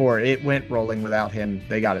it went rolling without him,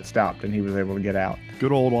 they got it stopped and he was able to get out.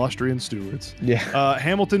 Good old Austrian stewards. Yeah.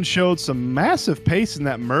 Hamilton showed some massive pace in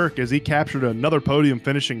that Merc as he captured another podium,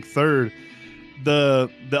 finishing third. The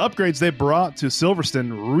upgrades they brought to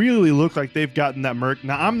Silverstone really look like they've gotten that Merc.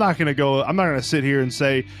 Now, I'm not going to sit here and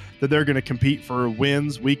say that they're going to compete for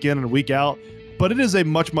wins week in and week out, but it is a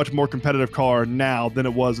much, much more competitive car now than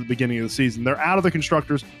it was at the beginning of the season. They're out of the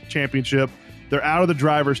Constructors' Championship. They're out of the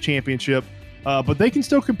Drivers' Championship, but they can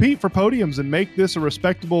still compete for podiums and make this a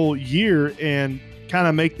respectable year and kind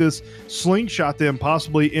of make this slingshot them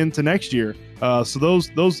possibly into next year. So those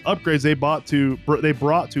upgrades they brought to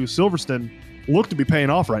Silverstone look to be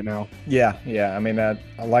paying off right now. Yeah. I mean,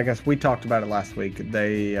 we talked about it last week.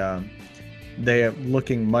 They are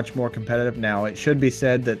looking much more competitive now. It should be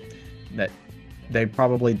said that they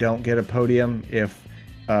probably don't get a podium if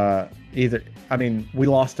either. I mean, we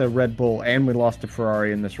lost a Red Bull and we lost a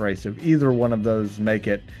Ferrari in this race. If either one of those make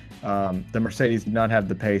it, the Mercedes did not have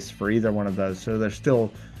the pace for either one of those, so they're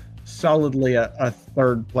still solidly a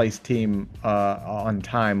third place team on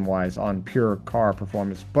time wise, on pure car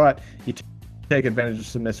performance. But you take advantage of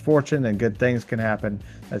some misfortune and good things can happen.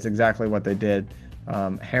 That's exactly what they did.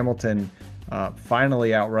 Hamilton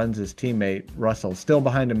finally outruns his teammate Russell, still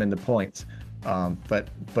behind him in the points, but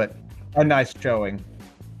a nice showing.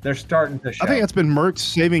 They're starting to show. I think that's been Merck's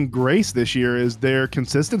saving grace this year is their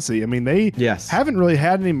consistency. I mean, they haven't really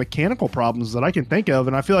had any mechanical problems that I can think of,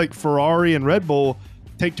 and I feel like Ferrari and Red Bull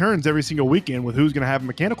take turns every single weekend with who's going to have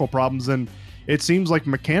mechanical problems, and it seems like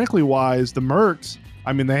mechanically wise, the Mercs,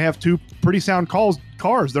 I mean, they have two pretty sound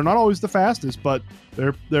cars. They're not always the fastest, but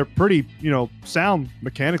they're pretty, sound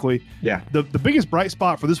mechanically. Yeah. The biggest bright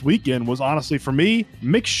spot for this weekend was honestly for me,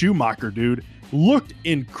 Mick Schumacher, dude. Looked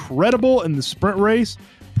incredible in the sprint race.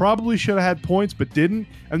 Probably should have had points, but didn't.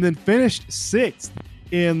 And then finished 6th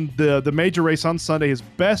in the major race on Sunday. His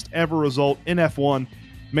best ever result in F1.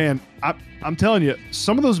 Man, I'm telling you,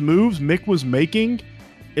 some of those moves Mick was making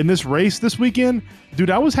in this race this weekend, dude,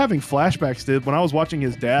 I was having flashbacks, dude, when I was watching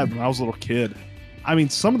his dad when I was a little kid. I mean,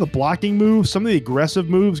 some of the blocking moves, some of the aggressive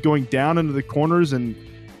moves going down into the corners and,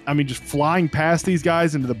 I mean, just flying past these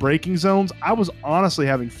guys into the braking zones. I was honestly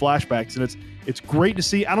having flashbacks, and it's great to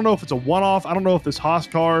see. I don't know if it's a one-off. I don't know if this Haas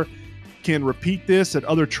car can repeat this at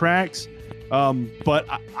other tracks. But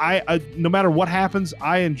I no matter what happens,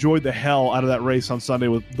 I enjoyed the hell out of that race on Sunday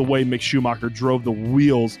with the way Mick Schumacher drove the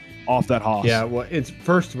wheels off that Haas. Yeah, well,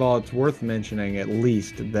 first of all, it's worth mentioning at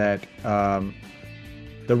least that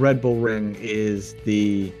the Red Bull Ring is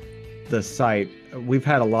the site. We've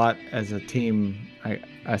had a lot as a team.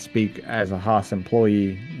 I speak as a Haas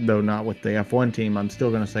employee, though not with the F1 team. I'm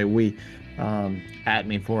still going to say we. At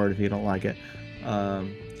me for it if you don't like it.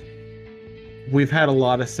 We've had a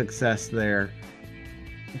lot of success there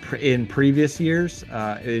in previous years.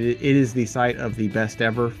 It is the site of the best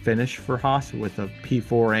ever finish for Haas with a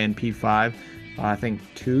P4 and P5. I think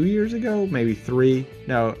 2 years ago, maybe 3.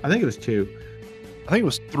 No, I think it was 2. I think it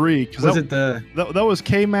was 3. That was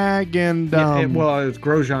K-Mag and it was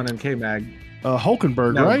Grosjean and K-Mag.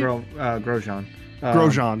 Hulkenberg, no, right? Grosjean.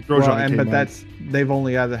 Grosjean. Well, but they've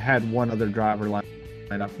only either had one other driver line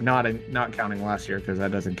up, not counting last year because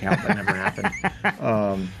that doesn't count. That never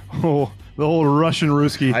happened. The old Russian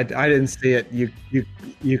Ruski. I didn't see it. You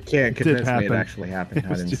can't convince me it actually happened.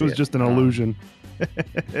 It was just an illusion.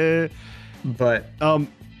 But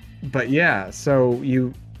yeah.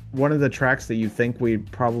 So one of the tracks that you think we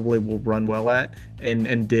probably will run well at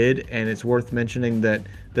and did, and it's worth mentioning that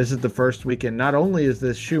this is the first weekend. Not only is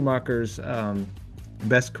this Schumacher's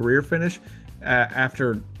best career finish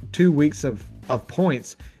after 2 weeks of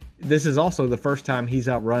points, this is also the first time he's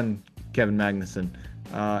outrun Kevin Magnussen.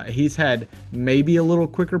 He's had maybe a little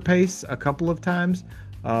quicker pace a couple of times,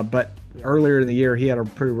 but earlier in the year he had a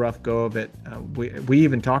pretty rough go of it. We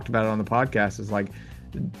even talked about it on the podcast. It's like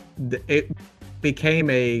it became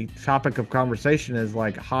a topic of conversation as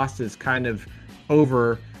like Haas is kind of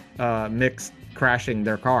over Mick's crashing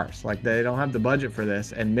their cars. Like they don't have the budget for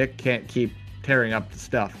this, and Mick can't keep tearing up the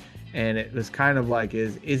stuff. And it was kind of like,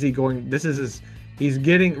 is he going? He's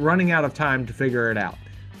running out of time to figure it out.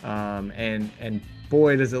 And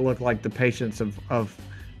boy, does it look like the patience of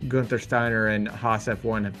Gunther Steiner and Haas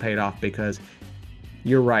F1 have paid off, because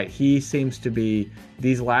you're right. He seems to be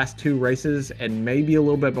these last 2 races and maybe a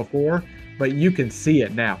little bit before, but you can see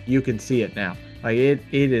it now. Like it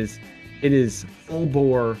is full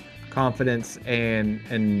bore confidence, and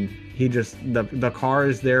he just the car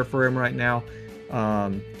is there for him right now.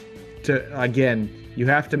 You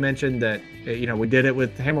have to mention that we did it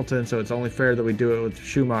with Hamilton, so it's only fair that we do it with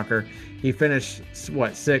Schumacher. He finished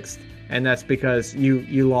 6th, and that's because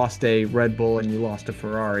you lost a Red Bull and you lost a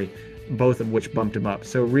Ferrari, both of which bumped him up.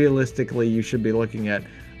 So realistically, you should be looking at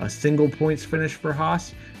a single points finish for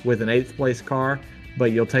Haas with an 8th place car,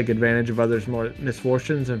 but you'll take advantage of others' more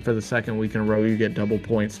misfortunes, and for the second week in a row, you get double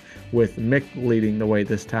points with Mick leading the way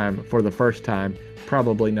this time for the first time,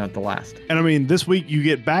 probably not the last. And I mean, this week you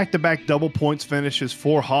get back-to-back double points finishes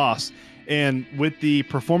for Haas, and with the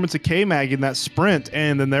performance of K-Mag in that sprint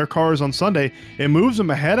and then their cars on Sunday, it moves them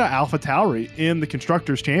ahead of AlphaTauri in the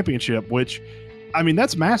Constructors' Championship, which, I mean,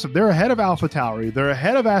 that's massive. They're ahead of AlphaTauri. They're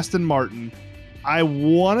ahead of Aston Martin. I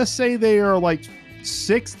want to say they are like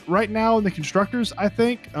 6th right now in the Constructors, I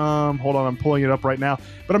think. Hold on, I'm pulling it up right now.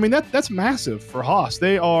 But I mean, that's massive for Haas.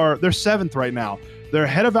 They're 7th right now. They're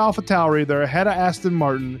ahead of AlphaTauri. They're ahead of Aston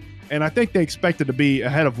Martin, and I think they expected to be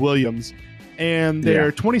ahead of Williams. And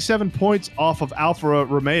they're 27 points off of Alfa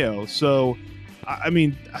Romeo. So, I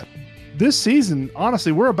mean, this season,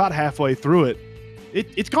 honestly, we're about halfway through it.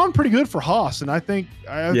 It's gone pretty good for Haas, and I think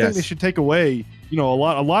they should take away a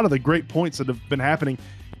lot of the great points that have been happening.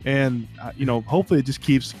 And hopefully it just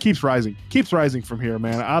keeps rising from here,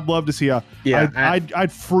 man. I'd love to see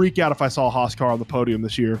I'd freak out if I saw a Haas car on the podium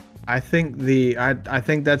this year. I think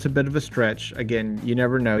that's a bit of a stretch. Again, you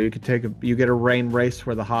never know. You get a rain race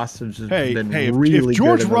where the Haas has just been if really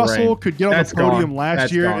George good in the Russell rain. could get on That's the podium gone. last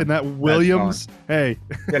That's year gone. in that Williams, hey,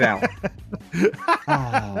 get out.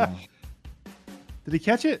 Oh. Did he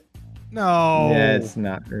catch it? No. Yeah, it's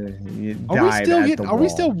not really. You Are we died still at getting? the Are we wall.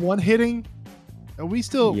 still one hitting? Are we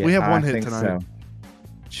still? Yeah, we have one I hit think tonight. So.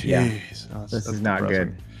 Jeez, Yeah. that's This is not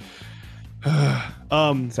depressing.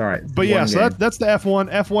 It's all right. But yeah, so that's the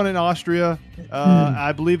F1 in Austria.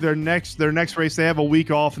 I believe their next race, they have a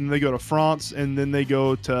week off, and then they go to France, and then they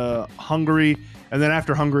go to Hungary, and then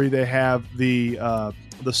after Hungary they have the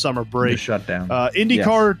summer break. The shutdown.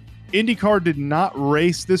 IndyCar did not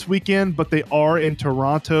race this weekend, but they are in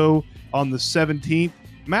Toronto on the 17th.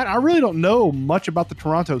 Matt, I really don't know much about the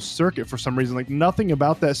Toronto circuit for some reason. Like, nothing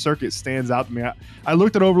about that circuit stands out to me. I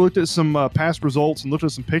looked at some past results and looked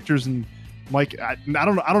at some pictures, and like I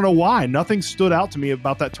don't know why. Nothing stood out to me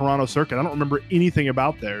about that Toronto circuit. I don't remember anything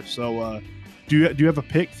about there. So, do you have a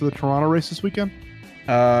pick for the Toronto race this weekend?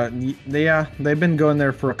 Yeah, they've been going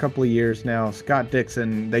there for a couple of years now. Scott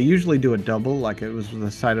Dixon, they usually do a double, like it was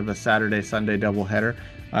the site of a Saturday-Sunday doubleheader.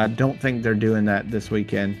 I don't think they're doing that this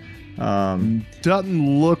weekend.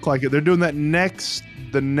 Doesn't look like it. They're doing that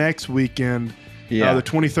the next weekend. Yeah, the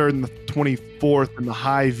 23rd and the 24th in the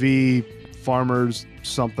High V Farmers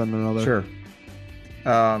something or another. Sure.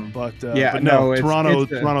 But no,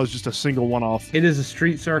 Toronto's just a single one-off. It is a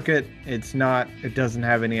street circuit. It doesn't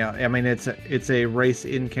have any. I mean, it's a race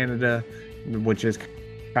in Canada, which is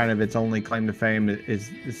kind of its only claim to fame.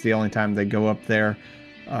 It's the only time they go up there.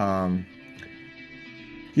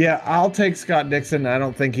 Yeah, I'll take Scott Dixon. I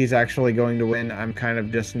don't think he's actually going to win. I'm kind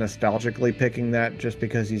of just nostalgically picking that just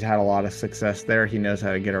because he's had a lot of success there. He knows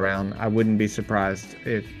how to get around. I wouldn't be surprised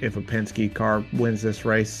if a Penske car wins this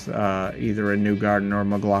race, either a Newgarden or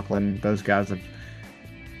McLaughlin. Those guys have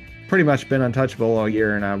pretty much been untouchable all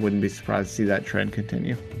year, and I wouldn't be surprised to see that trend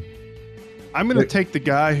continue. I'm going to take the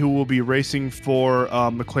guy who will be racing for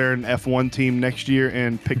McLaren F1 team next year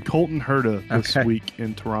and pick Colton Herta this week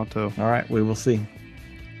in Toronto. All right, we will see.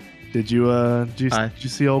 Did you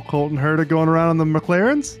see old Colton Herta going around on the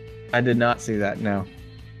McLarens? I did not see that. No.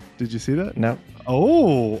 Did you see that? No.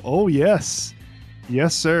 Oh yes,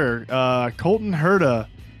 sir. Colton Herta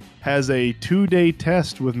has a 2-day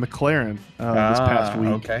test with McLaren this past week.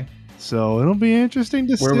 Okay. So it'll be interesting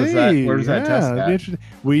to see. Where was that? Where was that test at?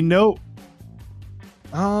 We know.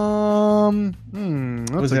 That's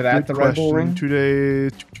was it at the Red Bull Ring? 2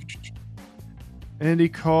 days.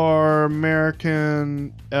 IndyCar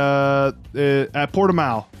American at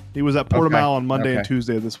Portimao. He was at Portimao on Monday and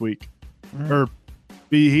Tuesday of this week. Or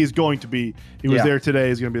he's going to be. He was there today.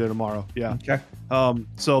 He's going to be there tomorrow. Yeah. Okay.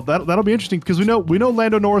 So that'll be interesting because we know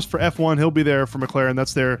Lando Norris for F1. He'll be there for McLaren.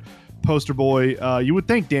 That's their poster boy. You would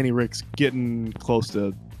think Danny Rick's getting close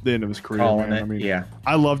to the end of his career. I mean,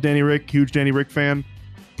 I love Danny Rick. Huge Danny Rick fan.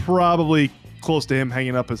 Probably close to him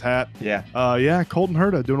hanging up his hat. Yeah. Colton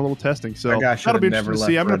Herta doing a little testing. So that'll be interesting to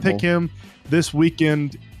see. I'm going to pick him this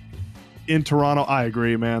weekend in Toronto. I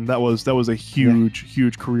agree, man. That was a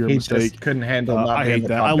huge career mistake. He just couldn't handle I hate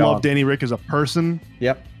that. I love Danny Rick as a person.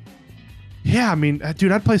 Yep. Yeah, I mean,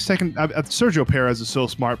 dude, I'd play second. Sergio Perez is so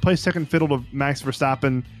smart. Play second fiddle to Max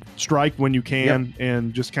Verstappen, strike when you can,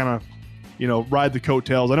 and just kind of, ride the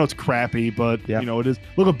coattails. I know it's crappy, but it is.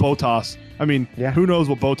 Look at Bottas. I mean, who knows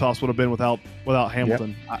what Bottas would have been without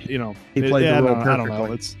Hamilton? He played the role perfectly. I don't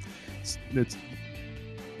know. It's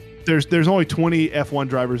there's only 20 F1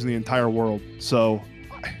 drivers in the entire world, so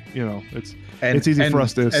it's easy for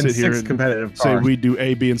us to sit here and say we do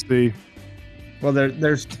A, B, and C. Well,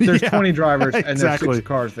 there's 20 drivers and there's 6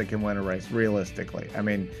 cars that can win a race. Realistically, I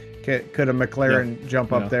mean, could a McLaren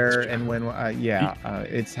jump up there and win?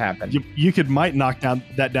 It's happened. You might knock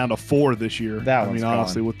that down to 4 this year.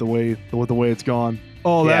 Honestly, with the way it's gone.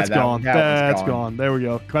 Oh, that's gone. That's gone. There we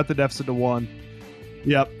go. Cut the deficit to 1.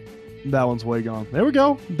 Yep, that one's way gone. There we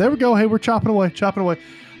go. Hey, we're chopping away.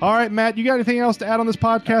 All right, Matt, you got anything else to add on this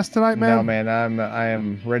podcast tonight, man? No, man. I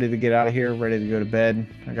am ready to get out of here, ready to go to bed.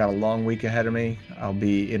 I got a long week ahead of me. I'll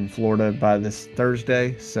be in Florida by this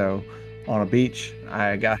Thursday, so on a beach.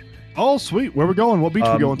 Oh, sweet. Where we going? What beach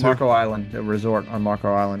we going to? Marco Island, a resort on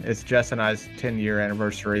Marco Island. It's Jess and I's 10-year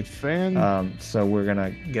anniversary. So we're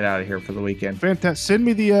gonna get out of here for the weekend. Fantastic. Send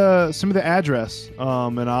me the address,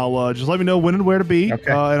 and I'll just let me know when and where to be, and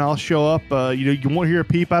I'll show up. You won't hear a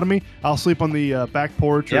peep out of me. I'll sleep on the back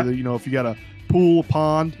porch, or if you got a pool, a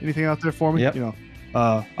pond, anything out there for me,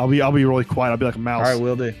 I'll be really quiet. I'll be like a mouse. All right,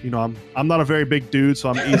 will do. I'm not a very big dude, so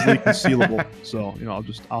I'm easily concealable. So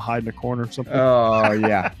I'll hide in a corner or something. Oh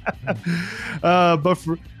yeah. But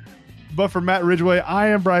But for Matt Ridgway, I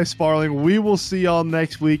am Bryce Sparling. We will see y'all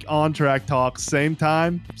next week on Track Talk. Same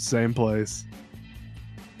time, same place.